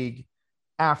the league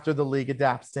after the league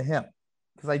adapts to him.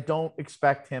 Because I don't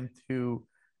expect him to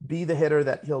be the hitter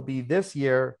that he'll be this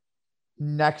year,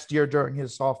 next year during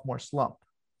his sophomore slump.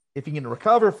 If he can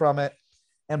recover from it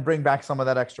and bring back some of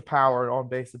that extra power and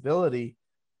on-base ability,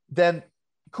 then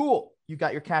cool. You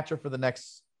got your catcher for the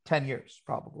next 10 years,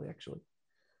 probably, actually.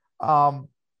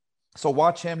 So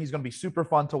watch him. He's going to be super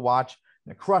fun to watch.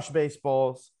 Going to crush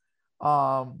baseballs.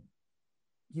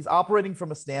 He's operating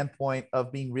from a standpoint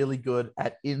of being really good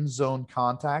at in-zone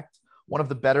contact, one of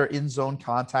the better in-zone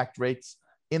contact rates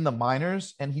in the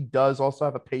minors. And he does also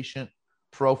have a patient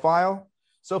profile.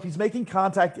 So if he's making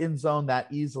contact in zone that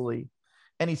easily,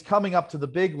 and he's coming up to the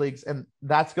big leagues, and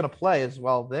that's going to play as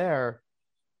well there,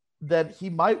 that he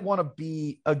might want to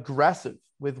be aggressive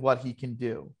with what he can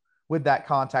do with that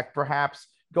contact, perhaps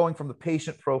going from the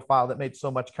patient profile that made so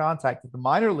much contact at the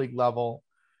minor league level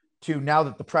to, now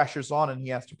that the pressure's on and he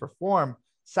has to perform,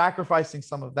 sacrificing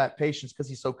some of that patience because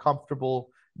he's so comfortable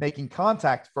making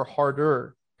contact for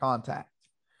harder contact.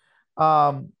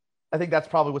 I think that's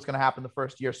probably what's going to happen the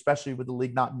first year, especially with the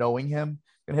league not knowing him.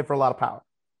 Going to hit for a lot of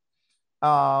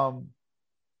power.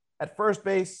 At first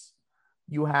base,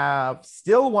 you have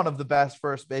still one of the best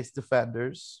first base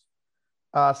defenders,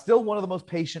 still one of the most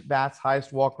patient bats,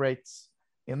 highest walk rates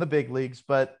in the big leagues,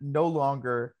 but no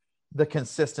longer the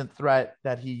consistent threat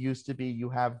that he used to be. You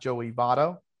have Joey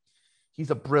Votto.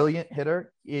 He's a brilliant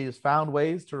hitter. He has found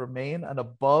ways to remain an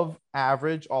above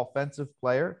average offensive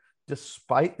player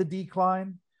despite the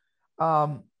decline.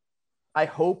 I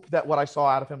hope that what I saw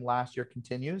out of him last year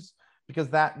continues, because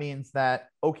that means that,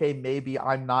 okay, maybe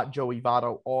I'm not Joey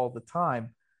Votto all the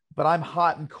time, but I'm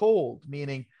hot and cold,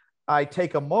 meaning I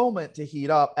take a moment to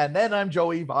heat up and then I'm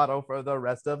Joey Votto for the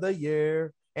rest of the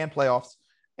year and playoffs.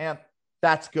 And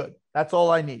That's good. That's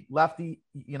all I need. Lefty,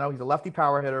 he's a lefty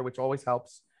power hitter, which always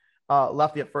helps.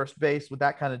 Lefty at first base with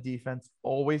that kind of defense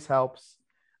always helps.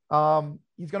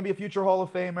 He's going to be a future Hall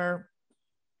of Famer,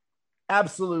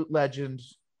 absolute legend,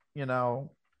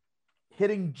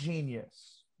 hitting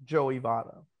genius, Joey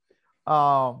Votto.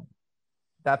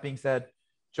 That being said,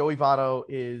 Joey Votto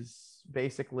is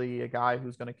basically a guy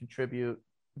who's going to contribute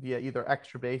via either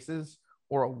extra bases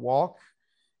or a walk,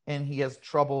 and he has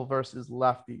trouble versus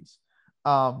lefties.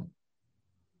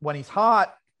 When he's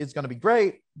hot, it's going to be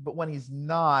great, but when he's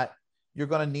not, you're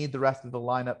going to need the rest of the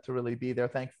lineup to really be there.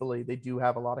 Thankfully, they do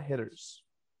have a lot of hitters.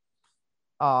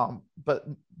 But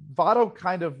Votto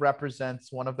kind of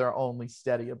represents one of their only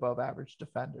steady above average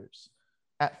defenders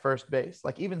at first base.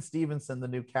 Like even Stevenson, the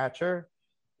new catcher,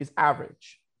 is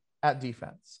average at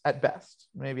defense at best,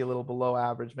 maybe a little below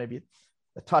average, maybe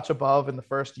a touch above in the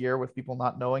first year with people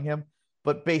not knowing him,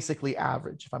 but basically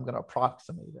average if I'm going to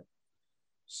approximate it.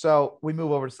 So we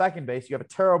move over to second base. You have a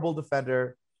terrible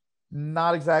defender,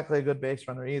 not exactly a good base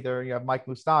runner either. You have Mike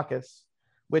Moustakas,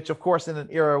 which of course in an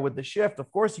era with the shift,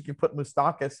 of course you can put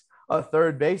Moustakas, a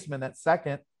third baseman, at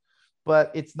second,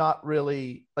 but it's not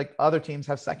really like other teams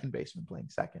have second baseman playing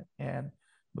second. And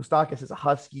Moustakas is a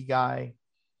husky guy.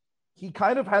 He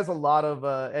kind of has a lot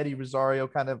of Eddie Rosario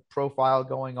kind of profile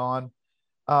going on.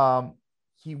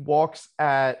 He walks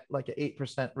at like an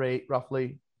 8% rate,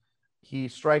 roughly. He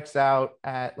strikes out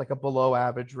at like a below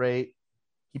average rate.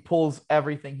 He pulls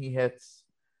everything he hits.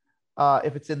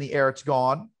 If it's in the air, it's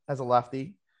gone as a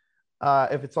lefty.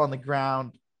 If it's on the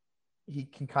ground, he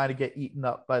can kind of get eaten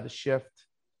up by the shift.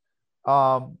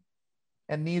 And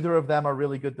neither of them are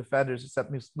really good defenders,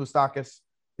 except Moustakas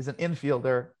is an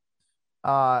infielder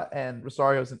and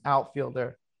Rosario is an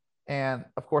outfielder. And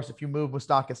of course, if you move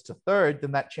Moustakas to third,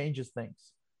 then that changes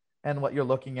things. And what you're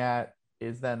looking at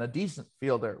is then a decent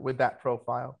fielder with that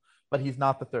profile, but he's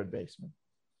not the third baseman.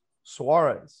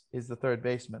 Suarez is the third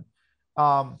baseman,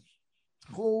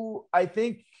 who I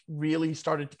think really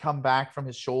started to come back from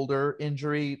his shoulder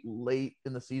injury late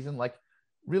in the season, like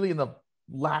really in the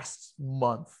last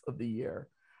month of the year.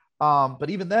 But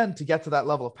even then, to get to that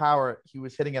level of power, he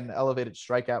was hitting at an elevated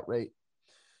strikeout rate.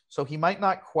 So he might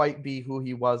not quite be who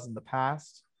he was in the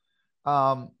past.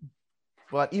 But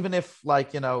even if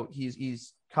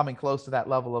he's coming close to that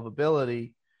level of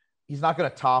ability, he's not going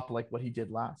to top like what he did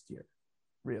last year,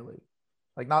 really.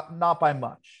 Like not by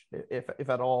much, if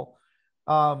at all.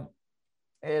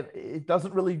 It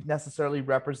doesn't really necessarily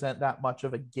represent that much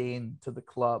of a gain to the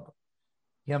club.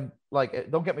 Him, like,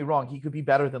 don't get me wrong, he could be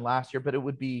better than last year, but it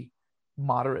would be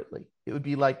moderately. It would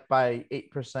be like by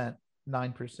 8%,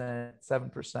 9%,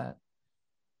 7%.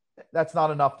 That's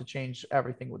not enough to change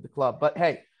everything with the club. But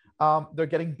hey, they're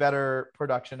getting better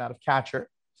production out of catcher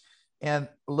and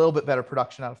a little bit better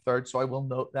production out of third. So I will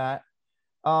note that.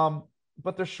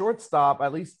 But their shortstop,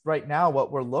 at least right now,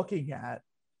 what we're looking at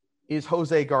is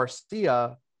Jose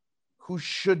Garcia, who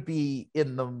should be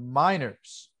in the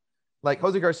minors. Like,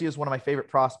 Jose Garcia is one of my favorite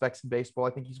prospects in baseball.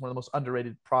 I think he's one of the most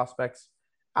underrated prospects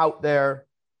out there.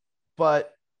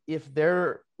 But if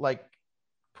they're like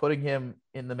putting him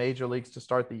in the major leagues to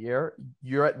start the year,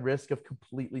 you're at risk of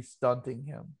completely stunting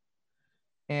him.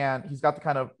 And he's got the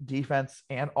kind of defense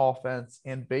and offense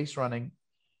and base running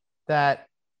that,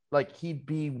 like, he'd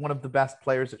be one of the best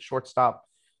players at shortstop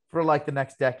for like the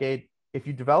next decade if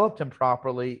you developed him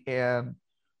properly. And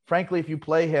frankly, if you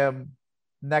play him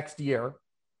next year,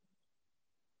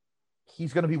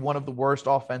 he's going to be one of the worst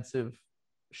offensive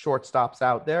shortstops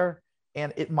out there.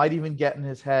 And it might even get in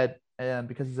his head. And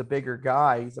because he's a bigger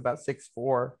guy, he's about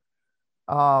 6'4",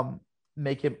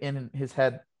 make him in his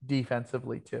head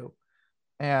defensively too.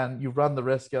 And you run the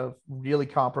risk of really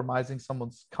compromising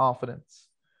someone's confidence.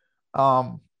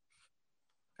 And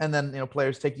then,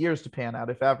 players take years to pan out,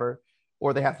 if ever,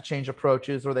 or they have to change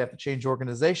approaches, or they have to change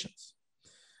organizations.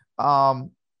 So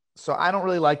I don't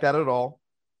really like that at all.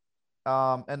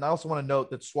 And I also want to note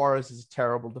that Suarez is a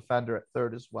terrible defender at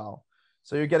third as well.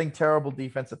 So you're getting terrible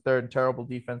defense at third and terrible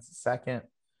defense at second.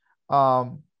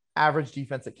 Average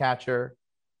defense at catcher,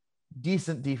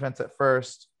 decent defense at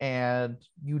first, and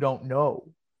you don't know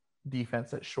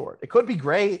defense at short. It could be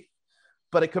great,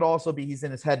 but it could also be he's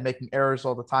in his head making errors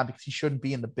all the time because he shouldn't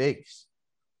be in the bigs.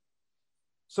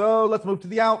 So let's move to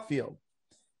the outfield.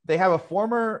 They have a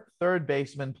former third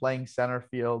baseman playing center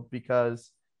field because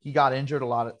he got injured a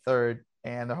lot at third,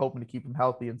 and they're hoping to keep him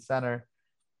healthy in center.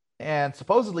 And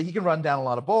supposedly he can run down a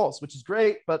lot of balls, which is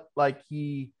great, but like,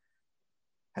 he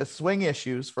has swing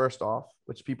issues, first off,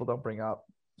 which people don't bring up.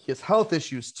 He has health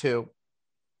issues too.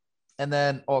 And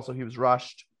then also he was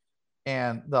rushed,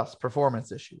 and thus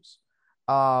performance issues.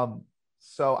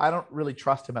 So I don't really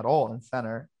trust him at all in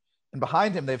center. And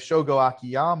behind him, they have Shogo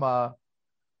Akiyama,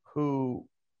 who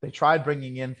they tried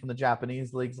bringing in from the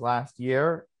Japanese leagues last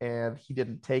year, and he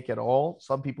didn't take at all.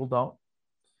 Some people don't.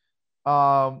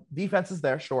 Defense is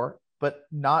there, sure, but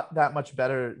not that much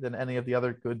better than any of the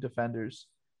other good defenders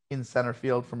in center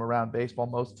field from around baseball.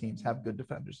 Most teams have good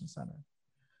defenders in center.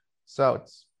 So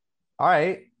it's all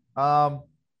right.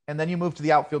 And then you move to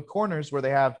the outfield corners where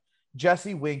they have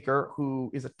Jesse Winker,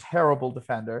 who is a terrible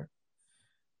defender.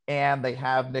 And they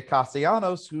have Nick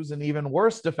Castellanos, who's an even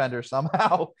worse defender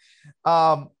somehow.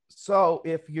 So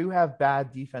if you have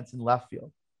bad defense in left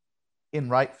field, in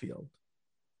right field,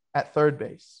 at third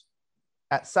base,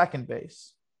 at second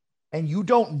base, and you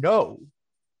don't know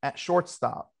at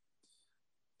shortstop,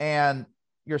 and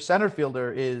your center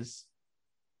fielder is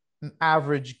an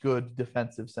average good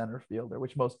defensive center fielder,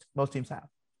 which most teams have,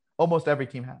 almost every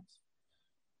team has,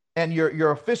 and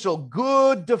your official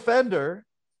good defender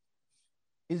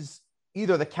is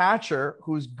either the catcher,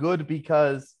 who's good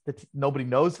because nobody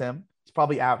knows him, it's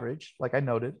probably average, like I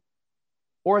noted,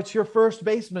 or it's your first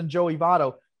baseman, Joey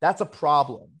Votto. That's a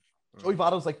problem. Joey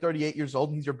Votto's like 38 years old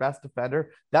and he's your best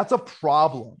defender. That's a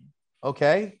problem.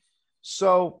 Okay.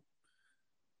 So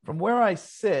from where I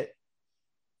sit,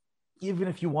 even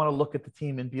if you want to look at the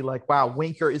team and be like, wow,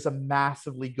 Winker is a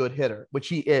massively good hitter, which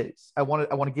he is. I want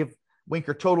to give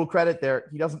Winker total credit there.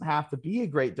 He doesn't have to be a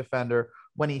great defender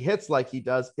when he hits like he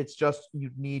does. It's just you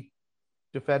need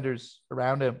defenders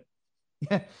around him.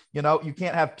 You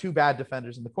can't have two bad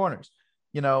defenders in the corners.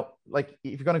 Like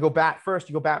if you're going to go bat first,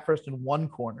 you go bat first in one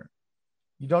corner.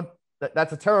 You don't.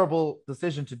 That's a terrible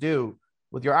decision to do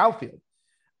with your outfield.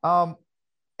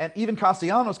 And even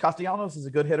Castellanos is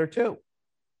a good hitter too.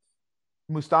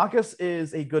 Moustakas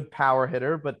is a good power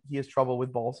hitter, but he has trouble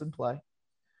with balls in play.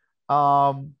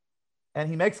 And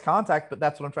he makes contact, but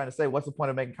that's what I'm trying to say. What's the point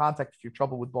of making contact if you're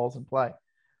trouble with balls in play?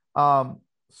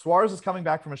 Suarez is coming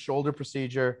back from a shoulder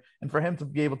procedure, and for him to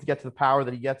be able to get to the power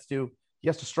that he gets to, he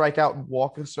has to strike out and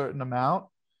walk a certain amount.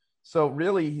 So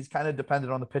really, he's kind of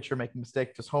dependent on the pitcher making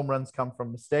mistakes, because home runs come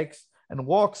from mistakes and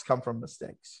walks come from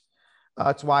mistakes.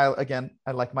 That's why, again,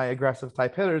 I like my aggressive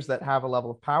type hitters that have a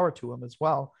level of power to them as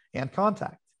well and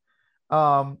contact,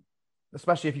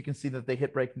 especially if you can see that they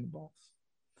hit breaking balls.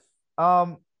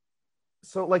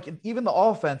 So like even the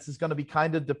offense is going to be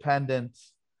kind of dependent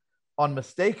on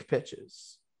mistake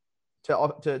pitches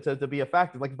to be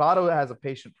effective. Like Votto has a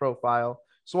patient profile.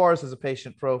 Suarez has a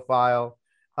patient profile.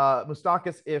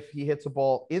 Moustakas, if he hits a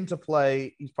ball into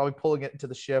play, he's probably pulling it into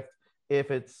the shift. If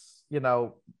it's,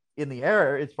 in the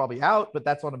air, it's probably out, but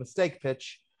that's on a mistake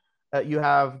pitch. You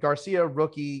have Garcia,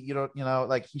 rookie,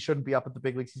 like he shouldn't be up at the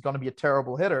big leagues. He's going to be a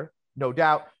terrible hitter, no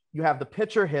doubt. You have the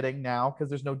pitcher hitting now because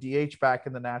there's no DH back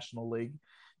in the National League.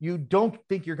 You don't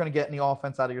think you're going to get any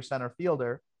offense out of your center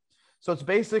fielder. So it's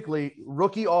basically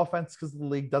rookie offense because the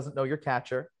league doesn't know your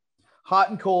catcher, hot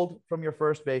and cold from your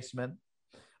first baseman,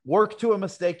 work to a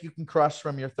mistake you can crush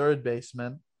from your third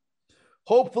baseman.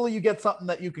 Hopefully you get something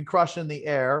that you can crush in the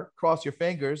air, cross your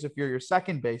fingers if you're your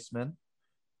second baseman,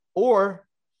 or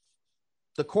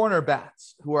the corner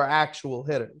bats who are actual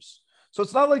hitters. So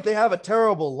it's not like they have a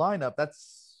terrible lineup.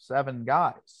 That's 7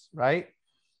 guys, right?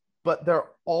 But they're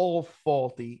all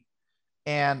faulty,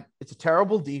 and it's a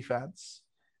terrible defense.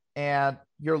 And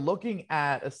you're looking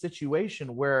at a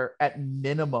situation where at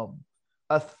minimum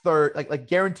a third, like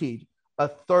guaranteed, a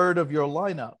third of your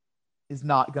lineup is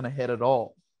not going to hit at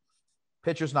all.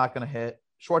 Pitcher's not going to hit,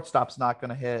 shortstop's not going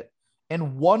to hit,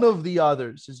 and one of the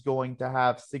others is going to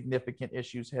have significant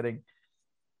issues hitting,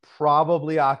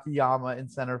 probably Akiyama in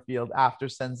center field after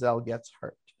Senzel gets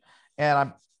hurt. And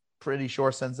I'm pretty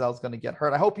sure Senzel's going to get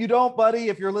hurt. I hope you don't, buddy.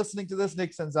 If you're listening to this,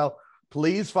 Nick Senzel,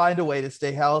 please find a way to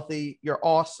stay healthy. You're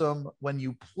awesome when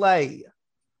you play.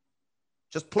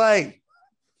 Just play.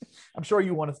 I'm sure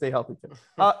you want to stay healthy too.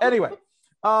 Anyway,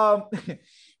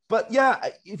 but yeah,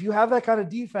 if you have that kind of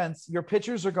defense, your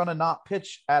pitchers are going to not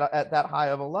pitch at that high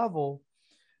of a level.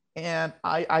 And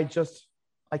I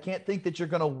can't think that you're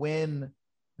going to win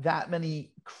that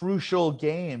many crucial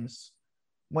games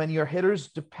when your hitters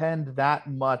depend that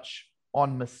much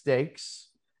on mistakes,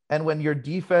 and when your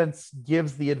defense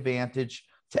gives the advantage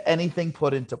to anything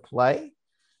put into play.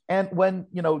 And when,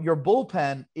 your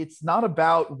bullpen, it's not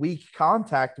about weak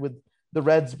contact with the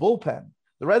Reds bullpen.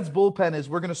 The Reds bullpen is,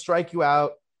 we're going to strike you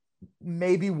out,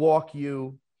 maybe walk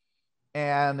you.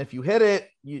 And if you hit it,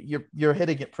 you're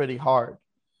hitting it pretty hard.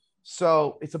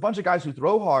 So it's a bunch of guys who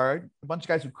throw hard, a bunch of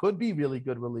guys who could be really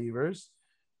good relievers,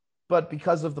 but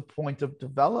because of the point of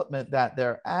development that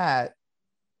they're at,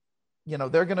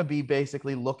 they're going to be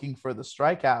basically looking for the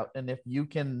strikeout. And if you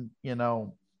can,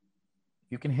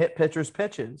 you can hit pitchers'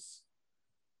 pitches,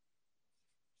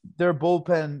 their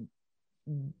bullpen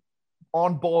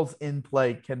on balls in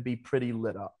play can be pretty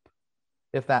lit up,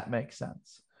 if that makes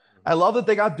sense. I love that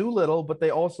they got Doolittle, but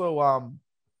they also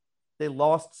they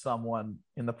lost someone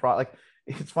in the like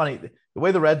it's funny the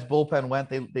way the Reds bullpen went.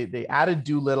 They added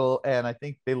Doolittle, and I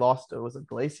think they lost. Was it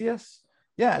Iglesias?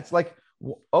 Yeah, it's like,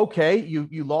 okay,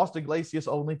 you lost Iglesias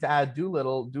only to add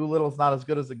Doolittle. Doolittle's not as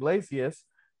good as Iglesias.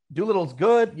 Doolittle's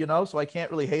good, so I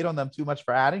can't really hate on them too much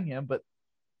for adding him, but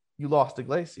you lost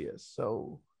Iglesias.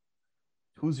 So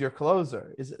who's your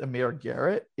closer? Is it Amir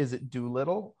Garrett? Is it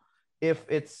Doolittle? If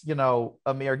it's,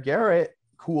 Amir Garrett,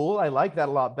 cool. I like that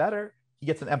a lot better. He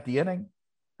gets an empty inning.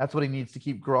 That's what he needs to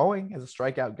keep growing as a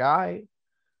strikeout guy.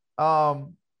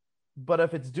 But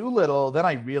if it's Doolittle, then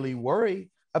I really worry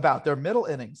about their middle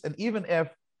innings. And even if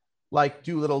like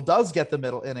Doolittle does get the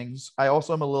middle innings, I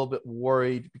also am a little bit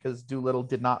worried because Doolittle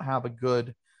did not have a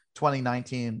good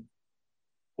 2019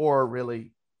 or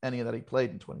really any that he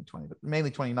played in 2020, but mainly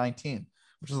 2019,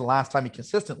 which was the last time he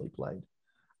consistently played.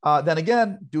 Then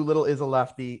again, Doolittle is a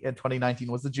lefty, and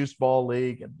 2019 was the juice ball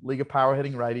league and league of power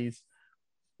hitting righties.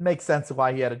 Makes sense of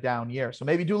why he had a down year. So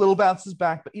maybe Doolittle bounces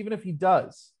back, but even if he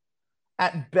does,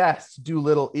 at best,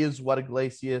 Doolittle is what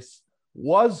Iglesias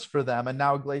was for them. And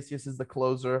now Iglesias is the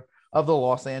closer of the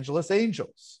Los Angeles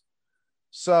Angels.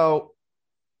 So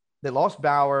they lost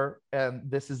Bauer, and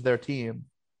this is their team.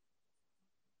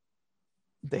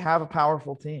 They have a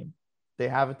powerful team. They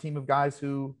have a team of guys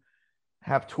who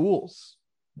have tools.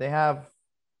 They have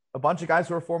a bunch of guys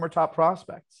who are former top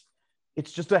prospects.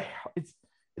 It's just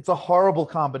it's a horrible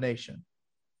combination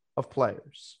of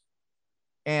players.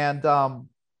 And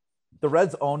the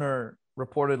Reds owner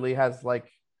reportedly has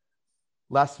like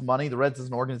less money. The Reds as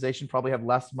an organization probably have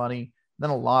less money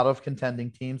than a lot of contending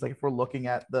teams. Like if we're looking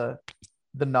at the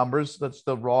numbers, that's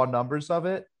the raw numbers of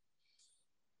it.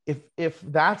 If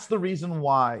that's the reason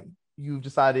why you've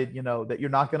decided, that you're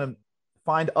not going to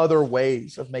find other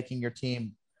ways of making your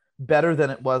team better than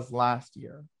it was last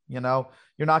year, you're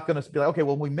not going to be like, okay,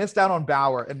 well, we missed out on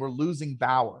Bauer and we're losing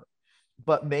Bauer,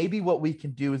 but maybe what we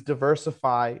can do is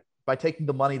diversify by taking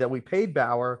the money that we paid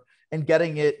Bauer and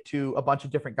getting it to a bunch of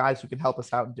different guys who can help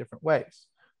us out in different ways,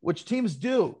 which teams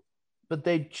do, but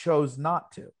they chose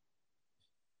not to.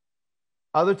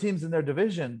 Other teams in their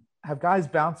division have guys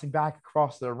bouncing back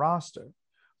across their roster.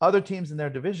 Other teams in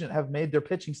their division have made their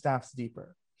pitching staffs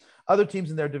deeper. Other teams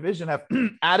in their division have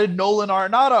added Nolan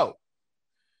Arenado.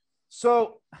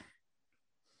 So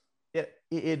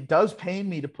it does pain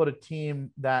me to put a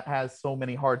team that has so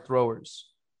many hard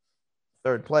throwers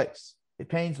third place. It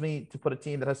pains me to put a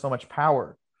team that has so much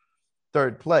power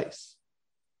third place.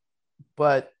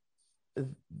 But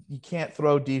you can't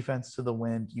throw defense to the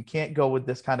wind. You can't go with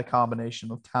this kind of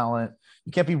combination of talent.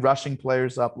 You can't be rushing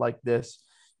players up like this.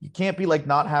 You can't be like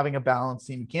not having a balanced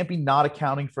team. You can't be not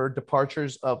accounting for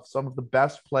departures of some of the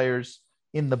best players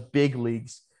in the big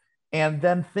leagues and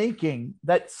then thinking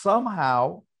that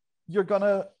somehow you're going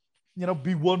to,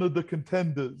 be one of the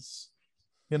contenders.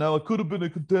 It could have been a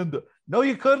contender. No,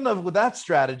 you couldn't have with that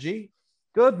strategy.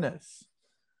 Goodness.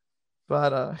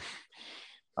 But,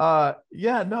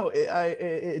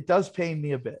 it does pain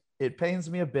me a bit. It pains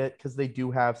me a bit because they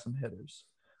do have some hitters,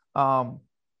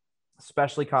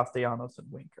 especially Castellanos and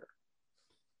Winker.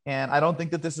 And I don't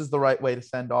think that this is the right way to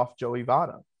send off Joey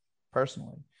Votto,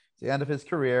 personally. It's the end of his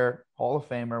career, Hall of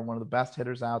Famer, one of the best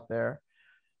hitters out there.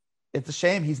 It's a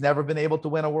shame he's never been able to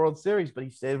win a World Series, but he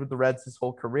stayed with the Reds his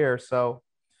whole career. So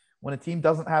when a team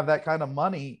doesn't have that kind of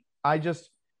money,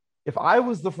 if I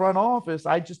was the front office,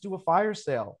 I'd just do a fire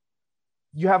sale.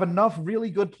 You have enough really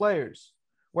good players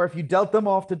where if you dealt them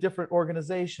off to different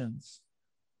organizations,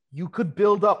 you could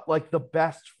build up like the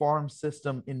best farm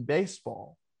system in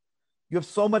baseball. You have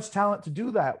so much talent to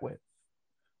do that with.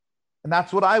 And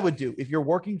that's what I would do. If you're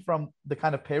working from the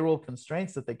kind of payroll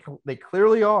constraints that they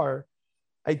clearly are,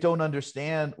 I don't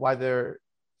understand why they're,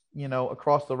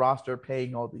 across the roster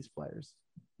paying all these players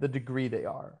the degree they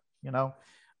are,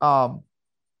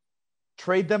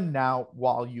 trade them now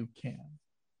while you can.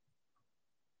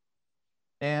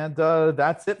 And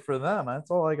that's it for them. That's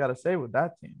all I got to say with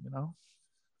that team.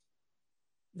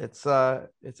 It's a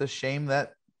shame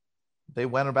that they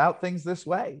went about things this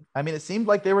way. I mean, it seemed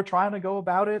like they were trying to go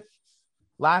about it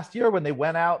last year when they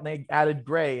went out and they added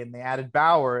Gray and they added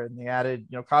Bauer and they added,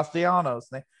 Castellanos.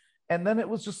 And then it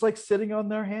was just like sitting on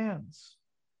their hands.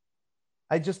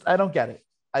 I don't get it.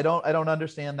 I don't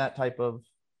understand that type of,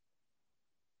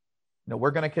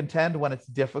 we're going to contend when it's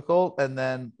difficult. And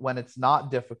then when it's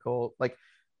not difficult, like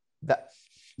that,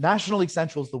 National League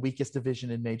Central is the weakest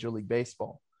division in Major League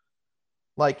Baseball.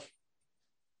 Like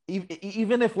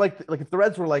even if like if the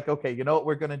Reds were like, okay, you know what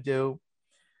we're gonna do?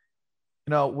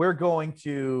 You know, we're going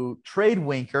to trade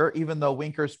Winker, even though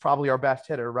Winker's probably our best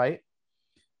hitter, right?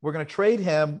 We're going to trade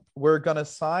him. We're going to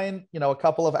sign, you know, a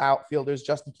couple of outfielders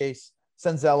just in case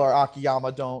Senzel or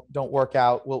Akiyama don't work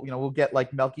out. We'll get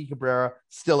like Melky Cabrera,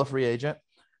 still a free agent.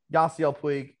 Yasiel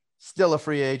Puig, still a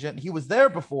free agent. He was there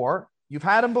before. You've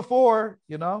had him before,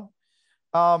 you know.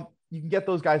 You can get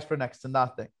those guys for next to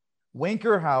nothing.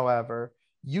 Winker, however,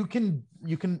 you can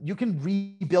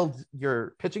rebuild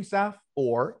your pitching staff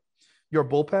or your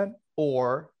bullpen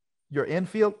or your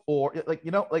infield or like,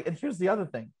 you know, like, and here's the other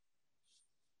thing.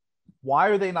 Why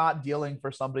are they not dealing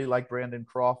for somebody like Brandon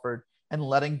Crawford and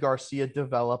letting Garcia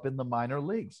develop in the minor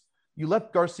leagues? You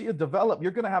let Garcia develop,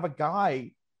 you're going to have a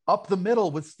guy up the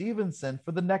middle with Stevenson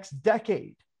for the next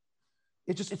decade.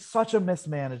 It's such a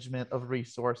mismanagement of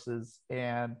resources.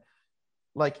 And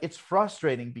like, it's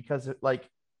frustrating because like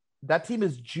that team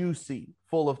is juicy,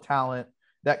 full of talent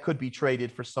that could be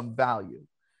traded for some value.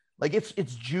 Like it's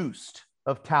juiced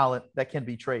of talent that can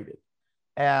be traded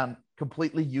and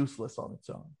completely useless on its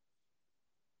own.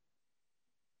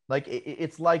 Like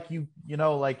it's like you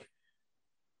know, like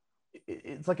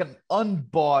it's like an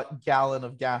unbought gallon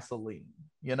of gasoline,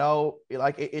 you know,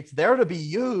 like it's there to be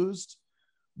used,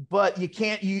 but you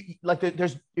can't,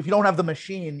 there's, if you don't have the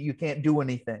machine, you can't do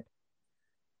anything.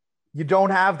 You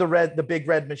don't have the big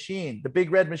red machine. The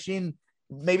big red machine,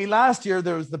 maybe last year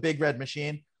there was the big red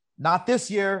machine, not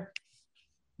this year.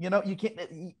 You know, you can't,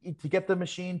 to get the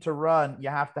machine to run, you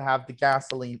have to have the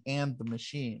gasoline and the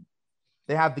machine.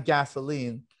 They have the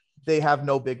gasoline. They have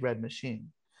no big red machine.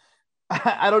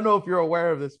 I don't know if you're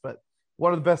aware of this, but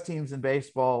one of the best teams in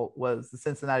baseball was the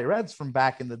Cincinnati Reds from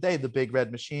back in the day, the big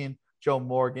red machine, Joe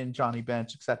Morgan, Johnny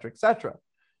Bench, et cetera, et cetera.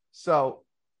 So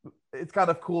it's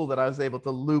kind of cool that I was able to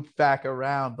loop back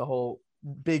around the whole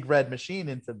big red machine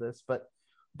into this, but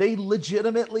they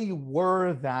legitimately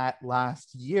were that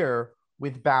last year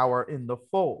with Bauer in the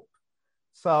fold.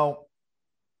 So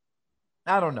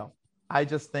I don't know. I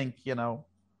just think, you know,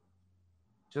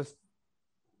 just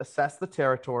assess the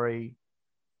territory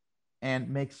and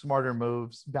make smarter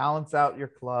moves, balance out your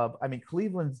club. I mean,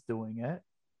 Cleveland's doing it.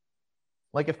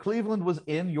 Like if Cleveland was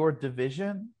in your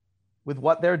division with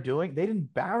what they're doing, they'd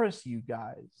embarrass you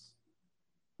guys.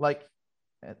 Like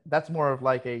that's more of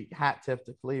like a hat tip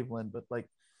to Cleveland, but like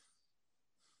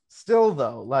still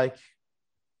though, like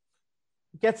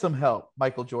get some help,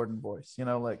 Michael Jordan voice, you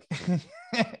know, like,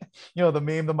 you know, the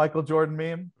meme, the Michael Jordan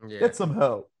meme, yeah. Get some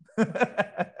help.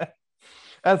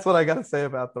 That's what I got to say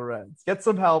about the Reds. Get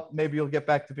some help. Maybe you'll get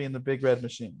back to being the big red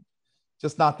machine.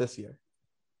 Just not this year.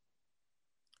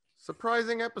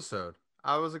 Surprising episode.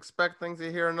 I was expecting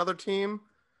to hear another team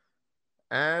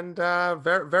and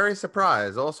very, very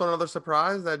surprised. Also another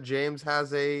surprise that James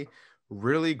has a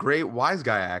really great wise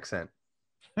guy accent.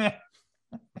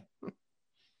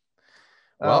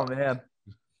 Well, oh, man.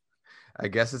 I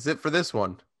guess it's it for this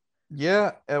one.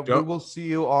 Yeah. We will see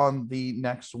you on the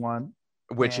next one.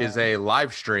 Which is a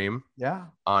live stream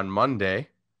on Monday.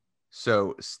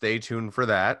 So stay tuned for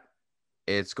that.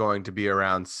 It's going to be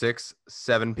around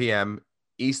 7 p.m.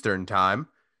 Eastern time,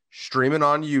 streaming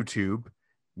on YouTube.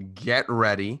 Get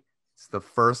ready. It's the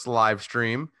first live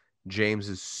stream. James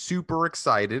is super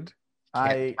excited.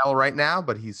 Can't tell right now,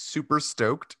 but he's super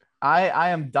stoked. I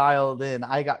am dialed in.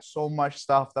 I got so much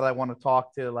stuff that I want to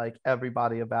talk to like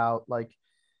everybody about. Like,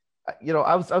 you know,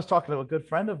 I was talking to a good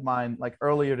friend of mine like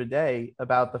earlier today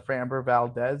about the Framber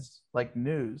Valdez like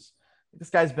news. This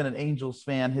guy's been an Angels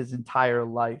fan his entire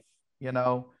life, you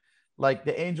know, like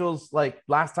the Angels, like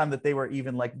last time that they were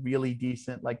even like really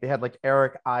decent, like they had like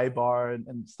Eric Ibar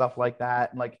and stuff like that.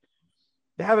 And like,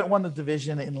 they haven't won the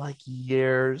division in like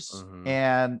years. Mm-hmm.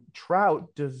 And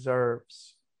Trout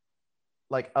deserves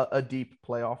like a deep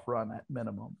playoff run at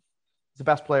minimum. He's the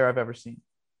best player I've ever seen.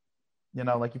 You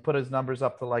know, like you put his numbers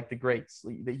up to like the greats.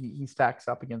 He stacks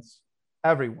up against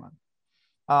everyone.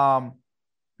 Yeah,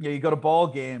 you go to ball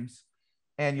games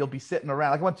and you'll be sitting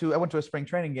around. Like I went to a spring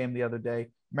training game the other day.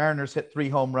 Mariners hit 3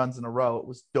 home runs in a row. It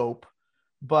was dope.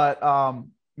 But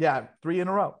yeah, 3 in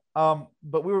a row.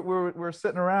 But we were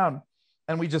sitting around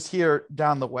and we just hear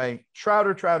down the way,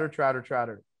 Trouter, Trouter, Trouter,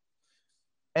 Trouter.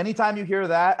 Anytime you hear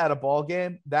that at a ball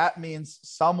game, that means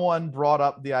someone brought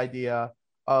up the idea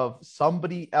of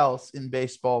somebody else in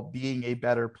baseball being a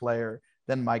better player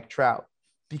than Mike Trout,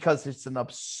 because it's an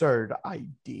absurd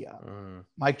idea.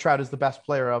 Mike Trout is the best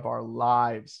player of our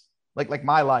lives. Like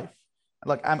my life.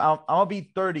 Like I'll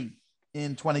be 30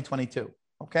 in 2022.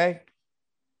 Okay.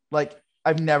 Like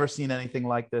I've never seen anything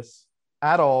like this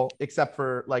at all, except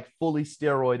for like fully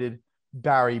steroided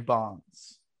Barry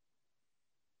Bonds.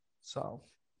 So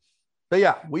But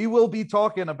yeah, we will be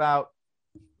talking about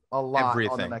a lot on the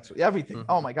Everything. next week. Everything.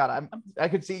 Oh my God. I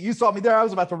could see you saw me there. I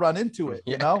was about to run into it,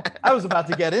 you know? I was about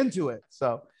to get into it.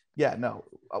 So yeah, no,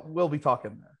 we'll be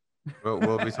talking there.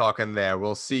 We'll be talking there.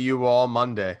 We'll see you all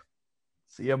Monday.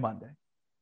 See you Monday.